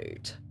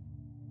night.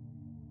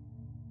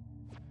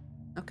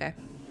 Okay.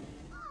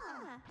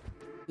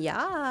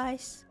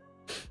 Yes.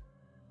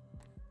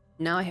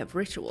 Now I have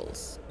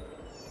rituals.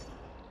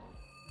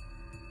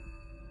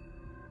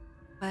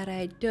 But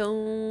I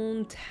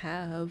don't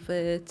have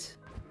it.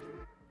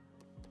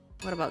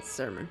 What about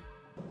sermon?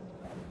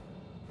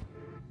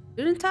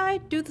 Didn't I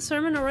do the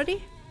sermon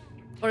already?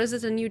 Or is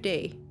it a new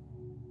day?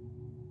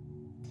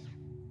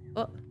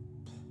 Oh.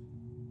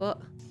 Oh.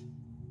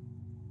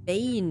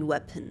 Bane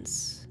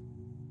weapons.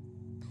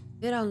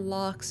 It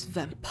unlocks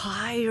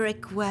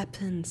vampiric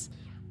weapons.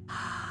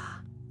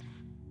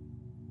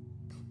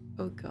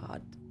 Oh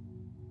god.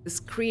 The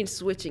screen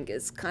switching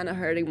is kind of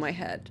hurting my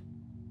head.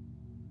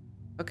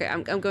 Okay,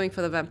 I'm going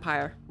for the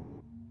vampire.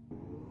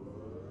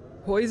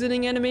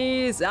 Poisoning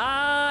enemies!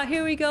 Ah,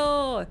 here we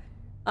go!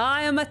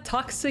 I am a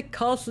toxic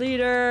cult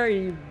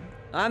leader!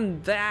 I'm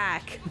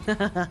back!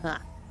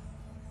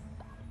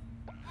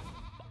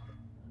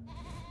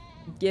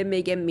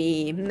 Gimme,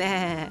 gimme!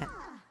 Nah.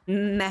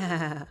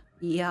 Nah.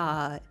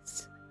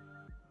 Yes.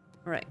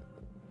 Alright.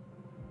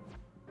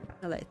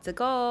 Let's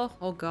go.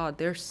 Oh god,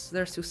 they're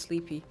so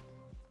sleepy.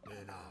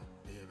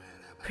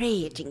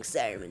 Preaching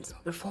sermons,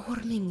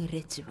 performing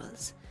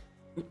rituals,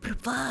 and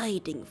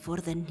providing for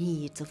the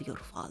needs of your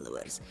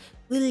followers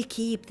will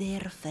keep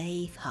their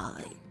faith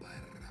high.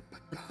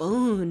 The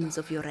bones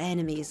of your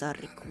enemies are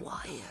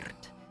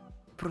required to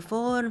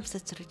perform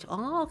such rituals.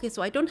 Oh, okay,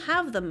 so I don't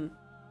have them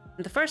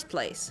in the first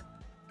place.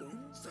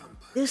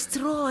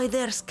 Destroy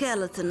their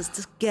skeletons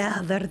to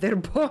Gather their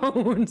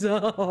bones.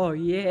 Oh,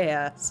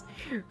 yes.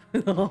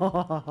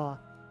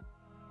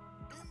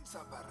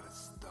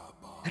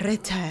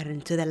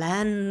 return to the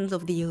land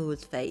of the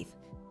old faith.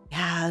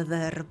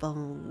 Gather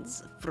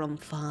bones from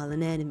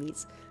fallen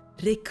enemies.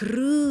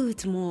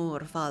 Recruit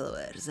more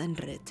followers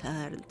and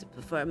return to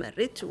perform a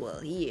ritual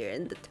here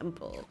in the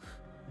temple.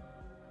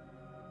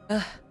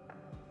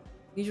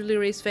 Usually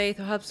raise faith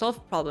or help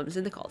solve problems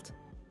in the cult.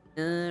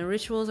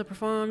 Rituals are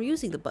performed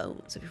using the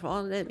bones of your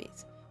fallen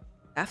enemies.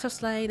 After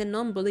slaying the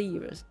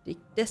non-believers, they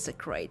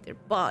desecrate their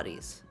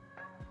bodies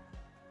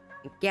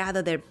and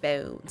gather their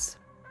bones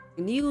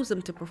and use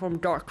them to perform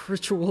dark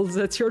rituals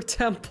at your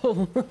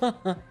temple.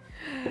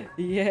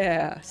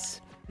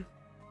 Yes.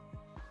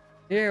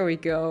 Here we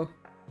go.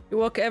 You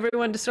woke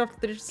everyone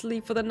disrupted their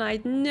sleep for the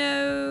night.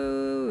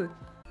 No!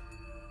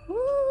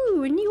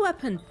 Ooh, a new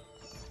weapon.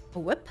 A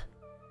whip?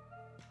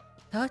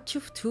 Touch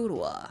of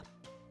Turwa.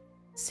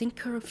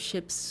 Sinker of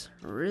ships,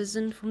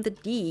 risen from the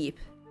deep.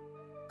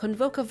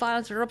 Convoke a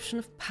violent eruption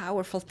of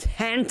powerful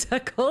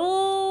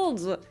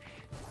tentacles!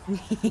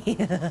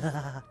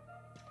 Yeah.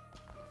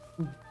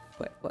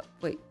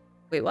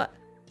 Wait, what?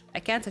 I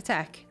can't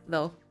attack,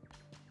 though.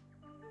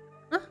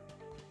 Huh?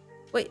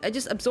 Wait, I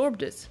just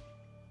absorbed it.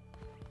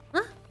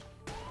 Huh?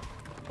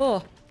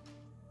 Oh.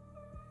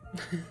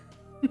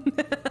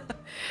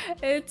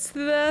 It's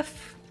the...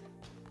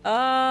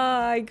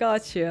 Ah, I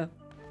got you.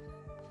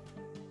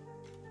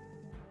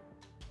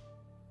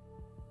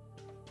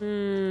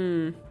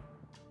 Oh,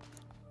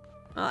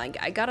 I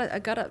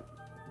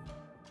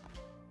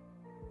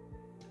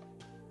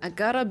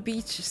gotta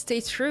stay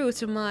true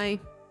to my...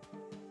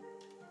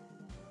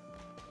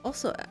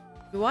 Also,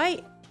 do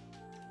I...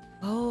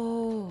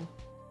 Oh.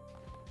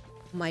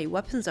 My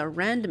weapons are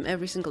random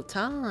every single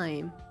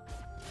time.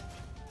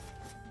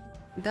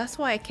 That's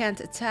why I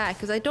can't attack,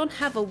 because I don't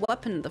have a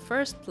weapon in the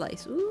first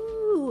place.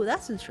 Ooh,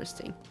 that's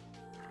interesting.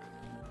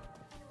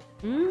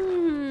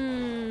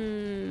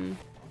 Ooh,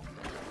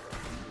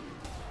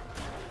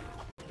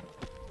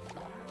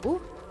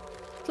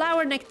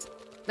 flower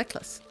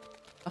necklace.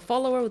 A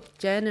follower would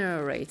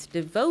generate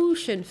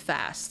devotion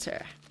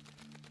faster.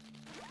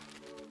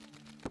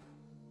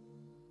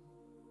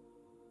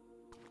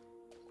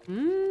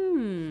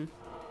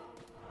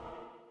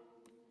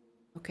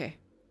 Okay.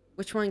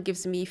 Which one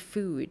gives me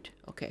food?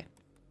 Okay.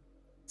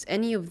 It's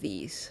any of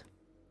these.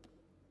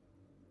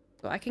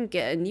 So I can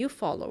get a new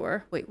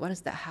follower. Wait, what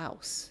is the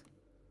house?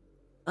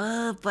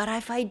 But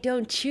if I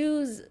don't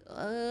choose...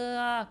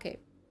 okay,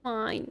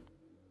 fine.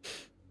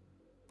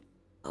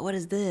 What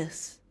is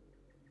this?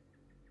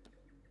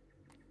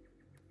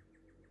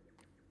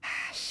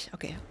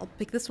 Okay, I'll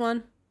pick this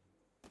one.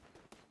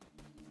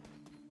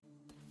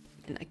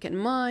 And I can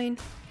mine.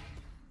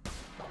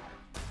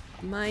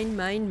 Mine.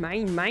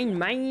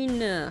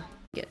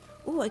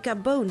 Oh, I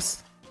got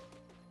bones.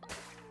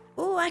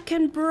 Oh, I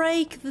can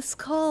break the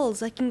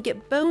skulls. I can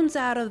get bones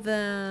out of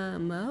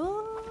them.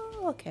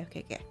 Oh, okay.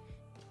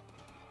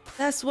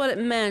 That's what it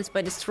meant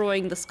by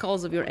destroying the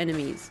skulls of your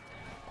enemies.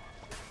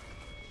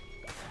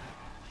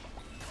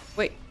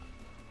 Wait.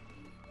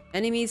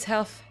 Enemies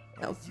have...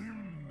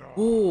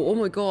 Oh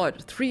my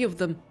god, 3 of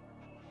them.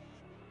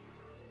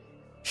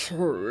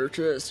 Sure, it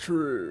is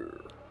true.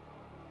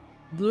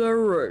 The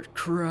red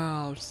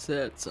crown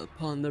sits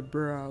upon the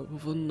brow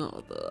of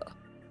another.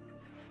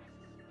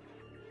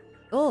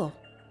 Oh,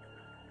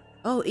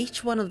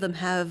 each one of them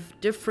have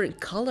different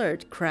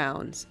colored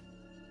crowns.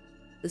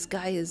 This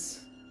guy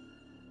is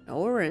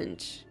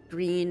orange,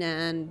 green,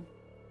 and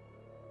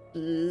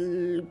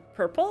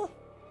purple?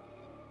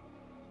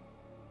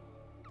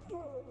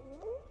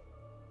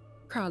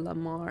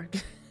 Calamar.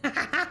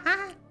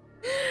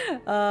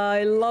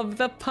 I love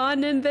the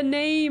pun in the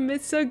name.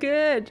 It's so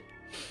good.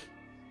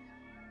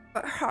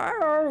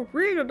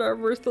 We did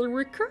everything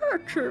we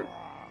could to.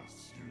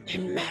 It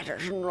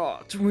matters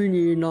not. We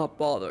need not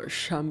bother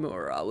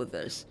Shamura with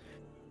this.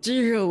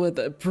 Deal with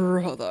it,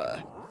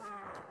 brother.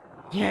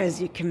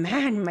 As you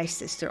command, my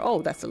sister.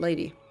 Oh, that's a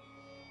lady.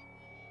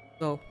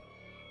 Oh.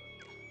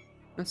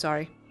 I'm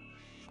sorry.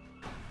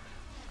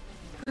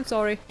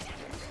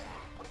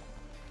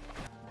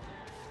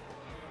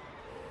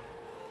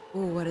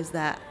 Oh, what is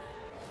that?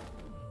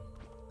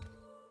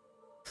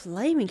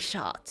 Flaming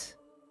shot.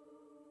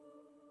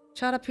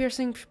 Shot a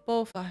piercing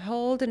both a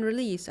hold and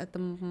release at the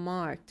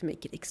mark to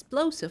make it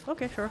explosive.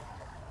 Okay, sure.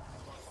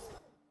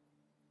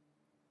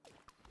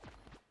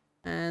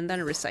 And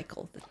then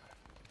recycle.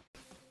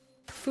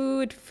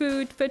 Food.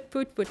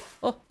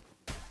 Oh.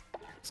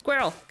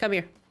 Squirrel, come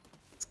here.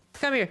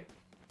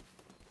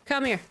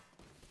 Come here.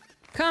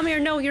 Come here.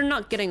 No, you're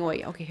not getting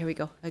away. Okay, here we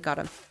go. I got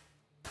him.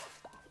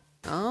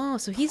 Oh,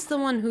 so he's the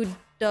one who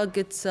dug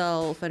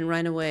itself and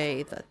ran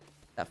away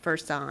that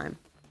first time.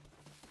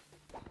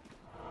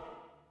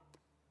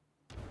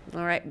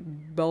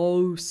 Alright,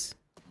 boss.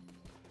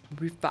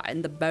 We're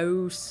fighting the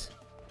boss.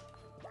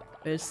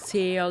 Let's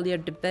see all your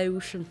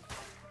devotion.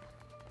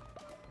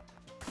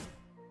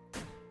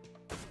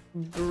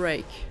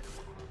 Break.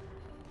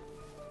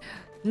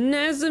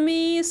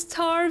 Nezumi is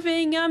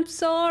starving. I'm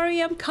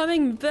sorry. I'm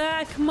coming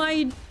back,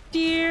 my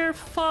dear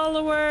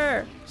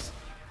followers.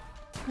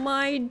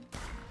 My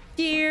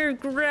dear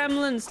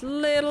gremlins.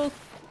 Little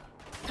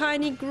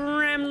tiny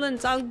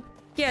gremlins. I'll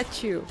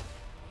get you.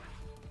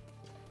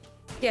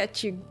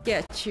 Get you.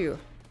 Get you.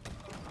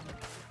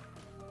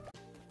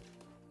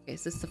 Okay,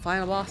 is this the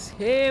final boss?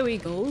 Here we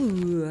go.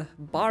 Ooh,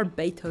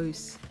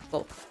 Barbatos.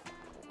 Oh.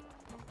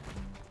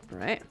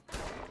 Alright.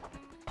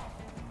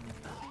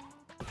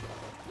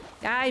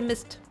 I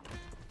missed.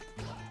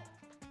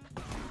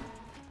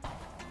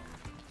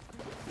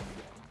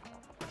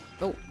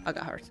 Oh, I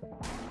got hurt.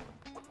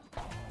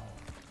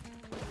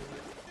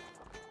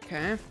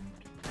 Okay.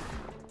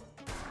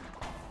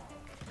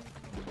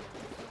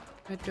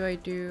 What do I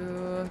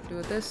do?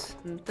 Do this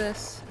and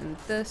this and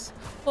this.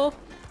 Oh!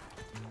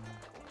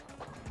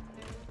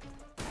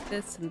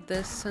 This and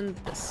this and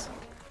this.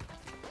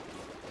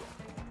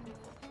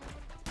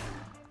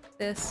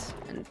 This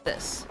and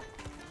this.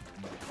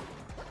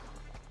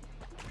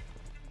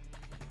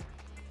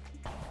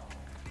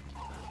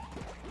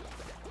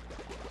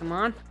 Come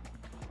on.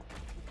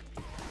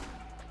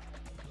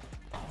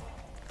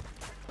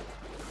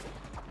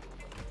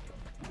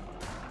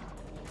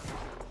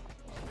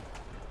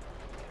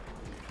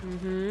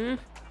 Mm-hmm.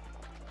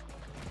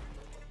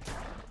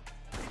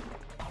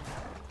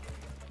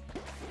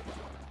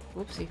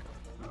 Whoopsie.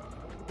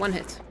 One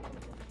hit.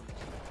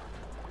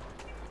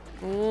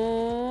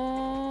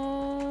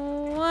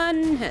 Oh,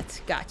 one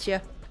hit.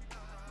 Gotcha.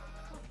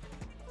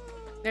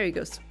 There you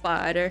go,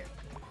 spider.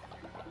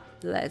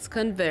 Let's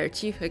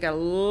convert you. I got a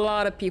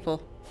lot of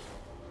people.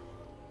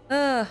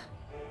 I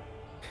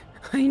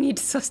need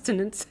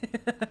sustenance.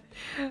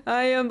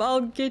 I'll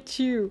get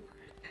you.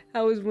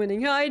 I was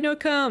winning. I know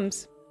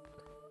comes.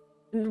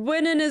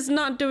 Winning is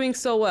not doing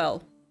so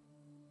well.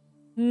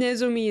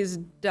 Nezumi is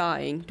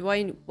dying. Do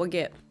I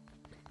get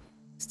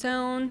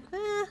stone?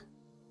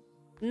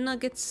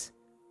 Nuggets,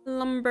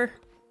 lumber.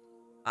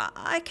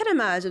 I can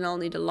imagine I'll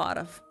need a lot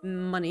of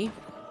money.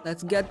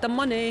 Let's get the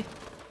money.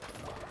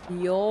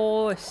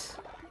 Yes.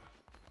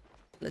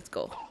 Let's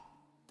go.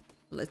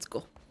 Let's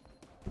go.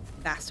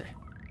 Faster.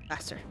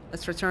 Faster.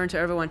 Let's return to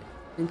everyone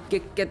and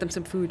get them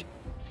some food.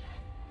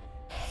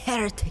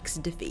 Heretics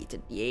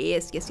defeated.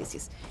 Yes, yes, yes,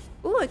 yes.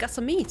 Ooh, I got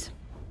some meat.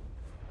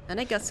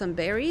 And I got some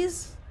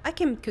berries. I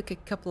can cook a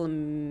couple of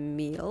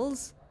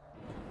meals.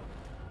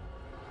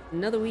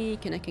 Another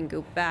week and I can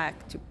go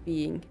back to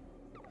being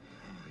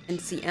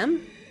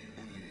NCM.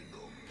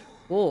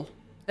 Oh,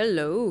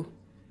 hello.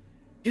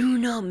 Do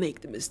not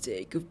make the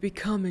mistake of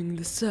becoming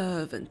the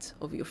servant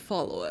of your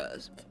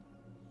followers.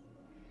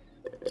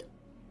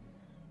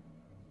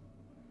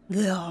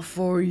 They are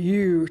for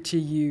you to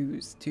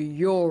use to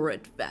your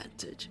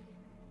advantage.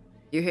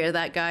 You hear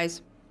that,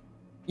 guys?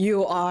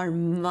 You are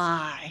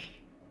my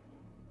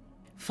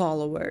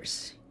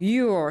followers.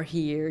 You are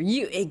here.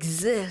 You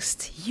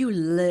exist. You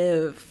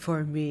live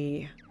for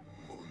me.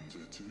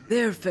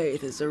 Their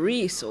faith is a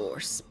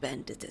resource.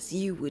 Spend it as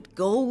you would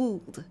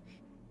gold.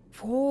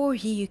 For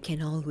you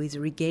can always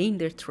regain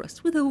their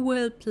trust with a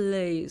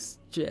well-placed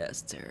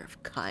gesture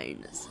of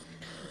kindness.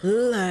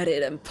 Let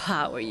it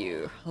empower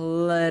you.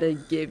 Let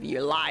it give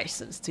you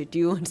license to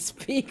do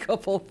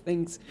unspeakable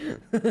things.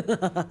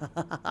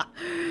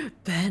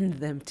 Bend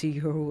them to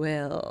your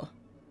will.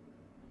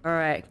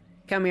 Alright,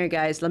 come here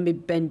guys, let me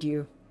bend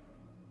you.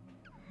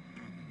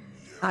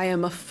 I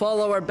am a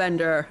follower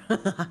bender.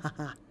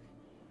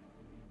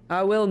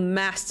 I will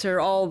master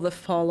all the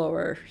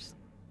followers'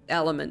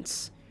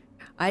 elements.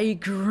 I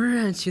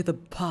grant you the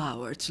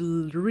power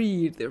to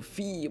read their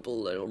feeble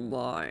little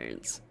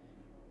minds.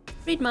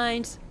 Read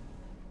minds.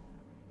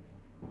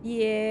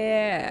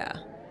 Yeah.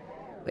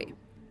 Wait.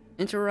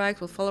 Interact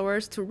with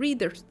followers to read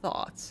their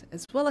thoughts,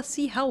 as well as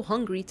see how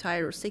hungry,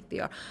 tired, or sick they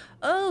are.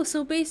 Oh,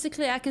 so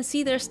basically I can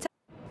see their stats.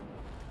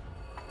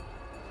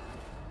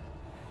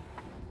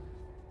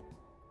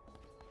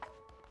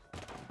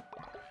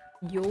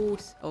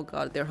 Yos. Oh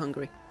god, they're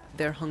hungry.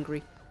 They're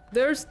hungry.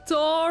 They're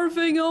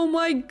starving! Oh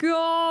my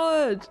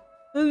god!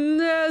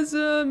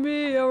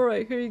 Nezumi!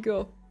 Alright, here you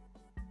go.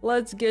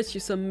 Let's get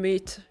you some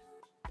meat.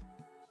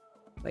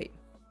 Wait.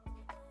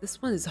 This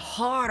one is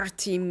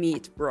hearty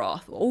meat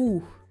broth.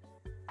 Oh.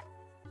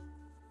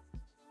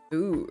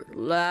 Ooh,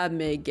 let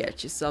me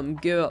get you some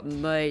good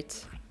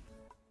meat.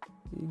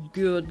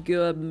 Good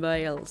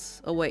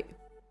meals. Oh wait.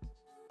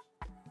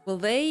 Will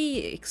they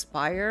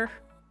expire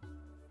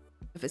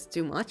if it's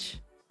too much?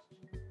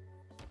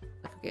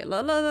 Okay,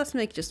 let's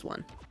make just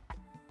one.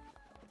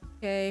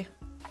 Okay.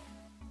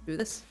 Do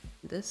this.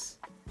 This.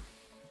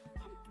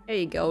 There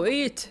you go.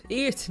 Eat!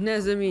 Eat,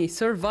 Nezumi!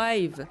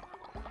 Survive!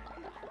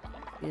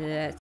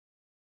 Yeah.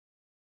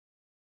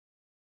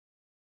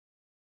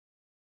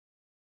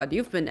 God,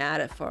 you've been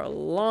at it for a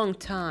long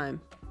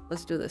time.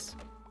 Let's do this.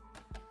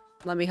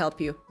 Let me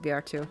help you,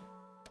 VR2.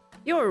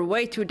 You're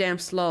way too damn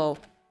slow.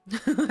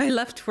 I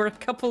left for a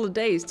couple of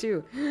days,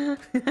 too.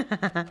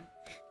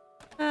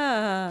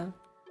 Ah.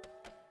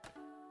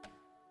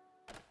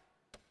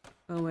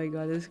 Oh my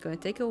god, this is gonna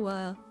take a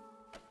while.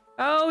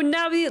 Oh,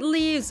 now it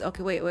leaves!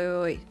 Okay,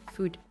 wait.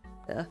 Food.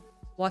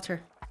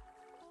 Water.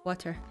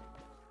 Water.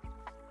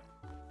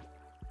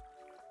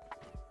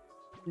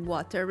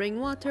 Watering.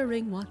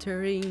 Watering.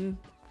 Watering.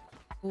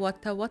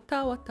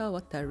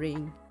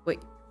 Wait.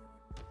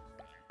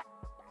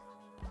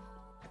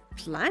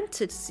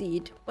 Planted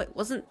seed? Wait,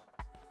 wasn't...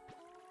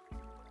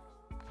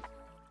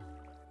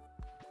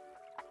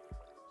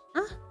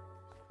 Huh?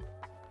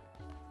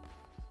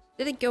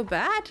 Did it go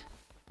bad?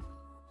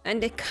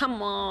 And it,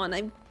 come on,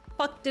 I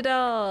fucked it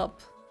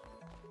up.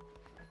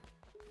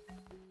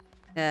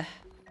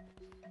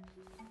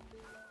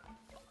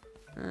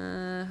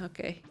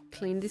 Okay.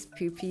 Clean these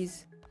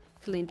poopies.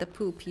 Clean the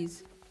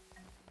poopies.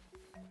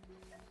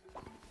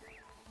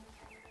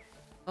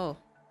 Oh.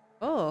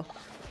 Oh.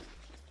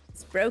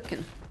 It's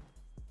broken.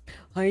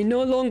 I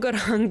no longer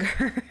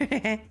hunger.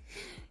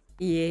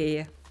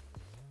 Yeah.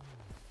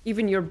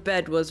 Even your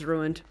bed was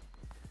ruined.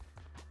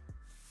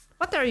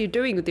 What are you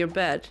doing with your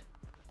bed?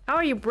 How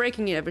are you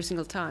breaking it every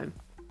single time?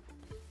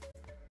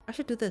 I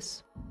should do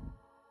this.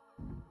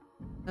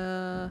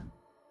 Oh,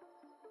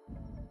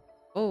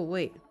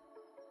 wait.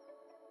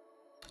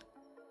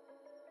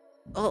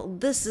 Oh,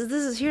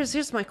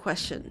 here's my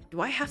question.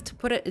 Do I have to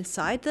put it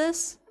inside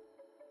this?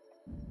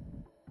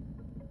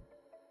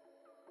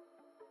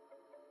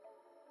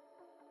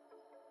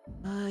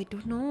 I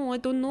don't know.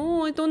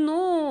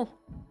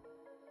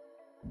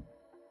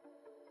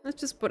 Let's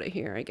just put it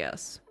here, I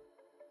guess.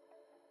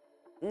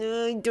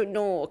 I don't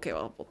know. Okay,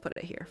 well, we'll put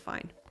it here.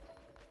 Fine.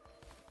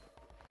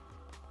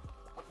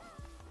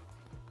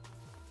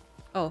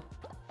 Oh.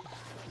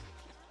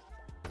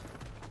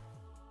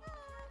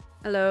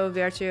 Hello,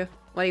 Virtue.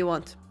 What do you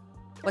want?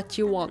 What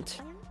you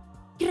want?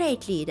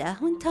 Great leader,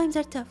 when times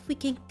are tough, we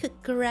can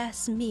cook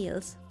grass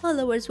meals.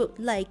 Followers won't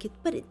like it,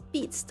 but it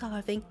beats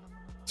starving.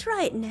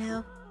 Try it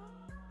now.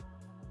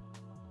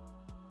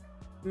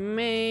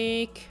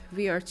 Make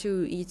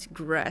VR2 eat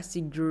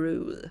grassy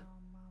gruel.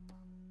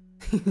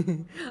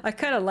 I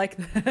kind of like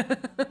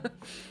that.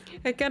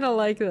 I kind of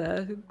like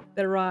that.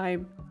 The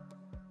rhyme.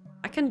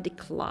 I can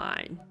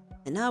decline,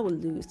 and I will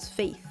lose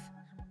faith.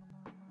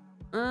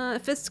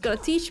 If it's gonna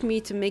teach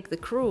me to make the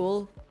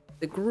gruel,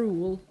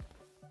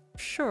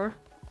 sure.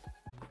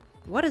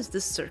 What is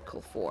this circle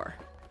for?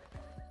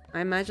 I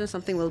imagine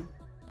something will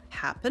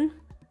happen.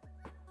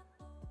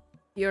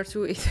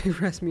 VR2 ate a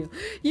grass meal.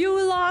 You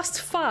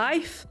lost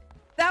 5!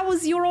 That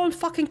was your own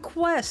fucking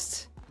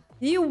quest!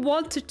 You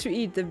wanted to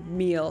eat the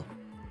meal.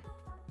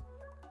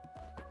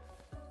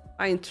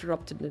 I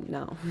interrupted it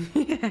now.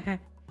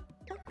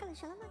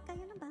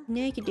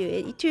 No, you can do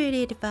it. You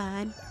truly did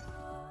fine.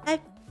 I've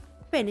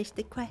finished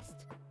the quest.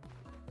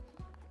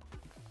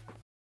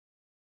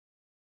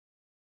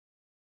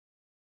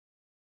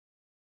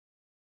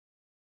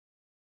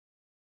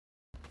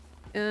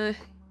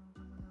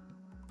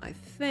 I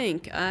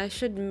think I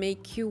should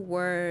make you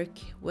work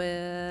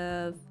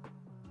with...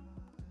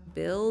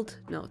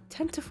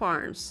 tend to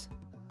farms.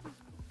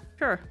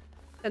 Sure,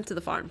 tend to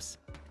the farms.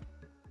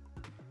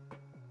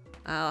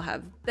 I'll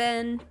have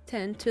Ben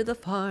tend to the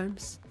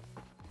farms.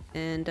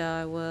 And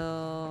I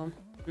will...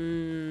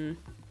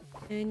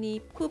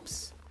 any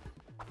poops.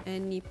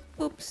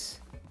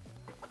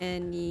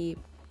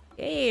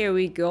 There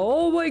we go.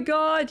 Oh my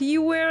god,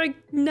 you wear a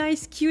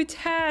nice cute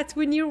hat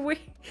when you're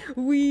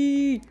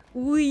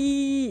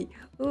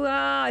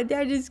Wow,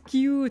 that is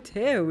cute.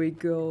 There we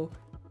go.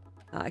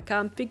 I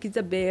can't pick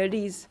the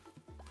berries.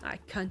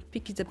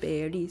 Pick the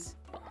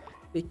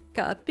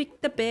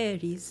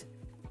berries.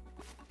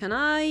 Can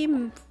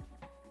I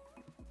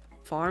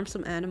farm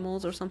some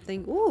animals or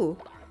something? Ooh.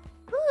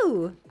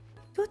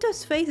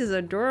 Toto's face is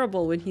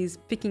adorable when he's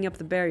picking up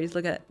the berries.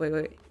 Look at it.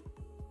 Wait.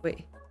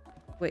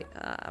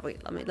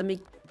 Let me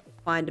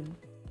find the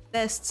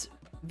best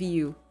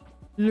view.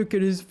 Look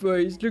at his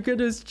face. Look at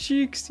his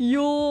cheeks.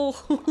 Yo.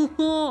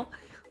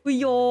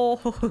 Yo.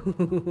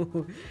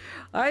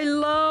 I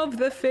love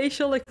the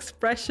facial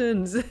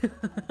expressions.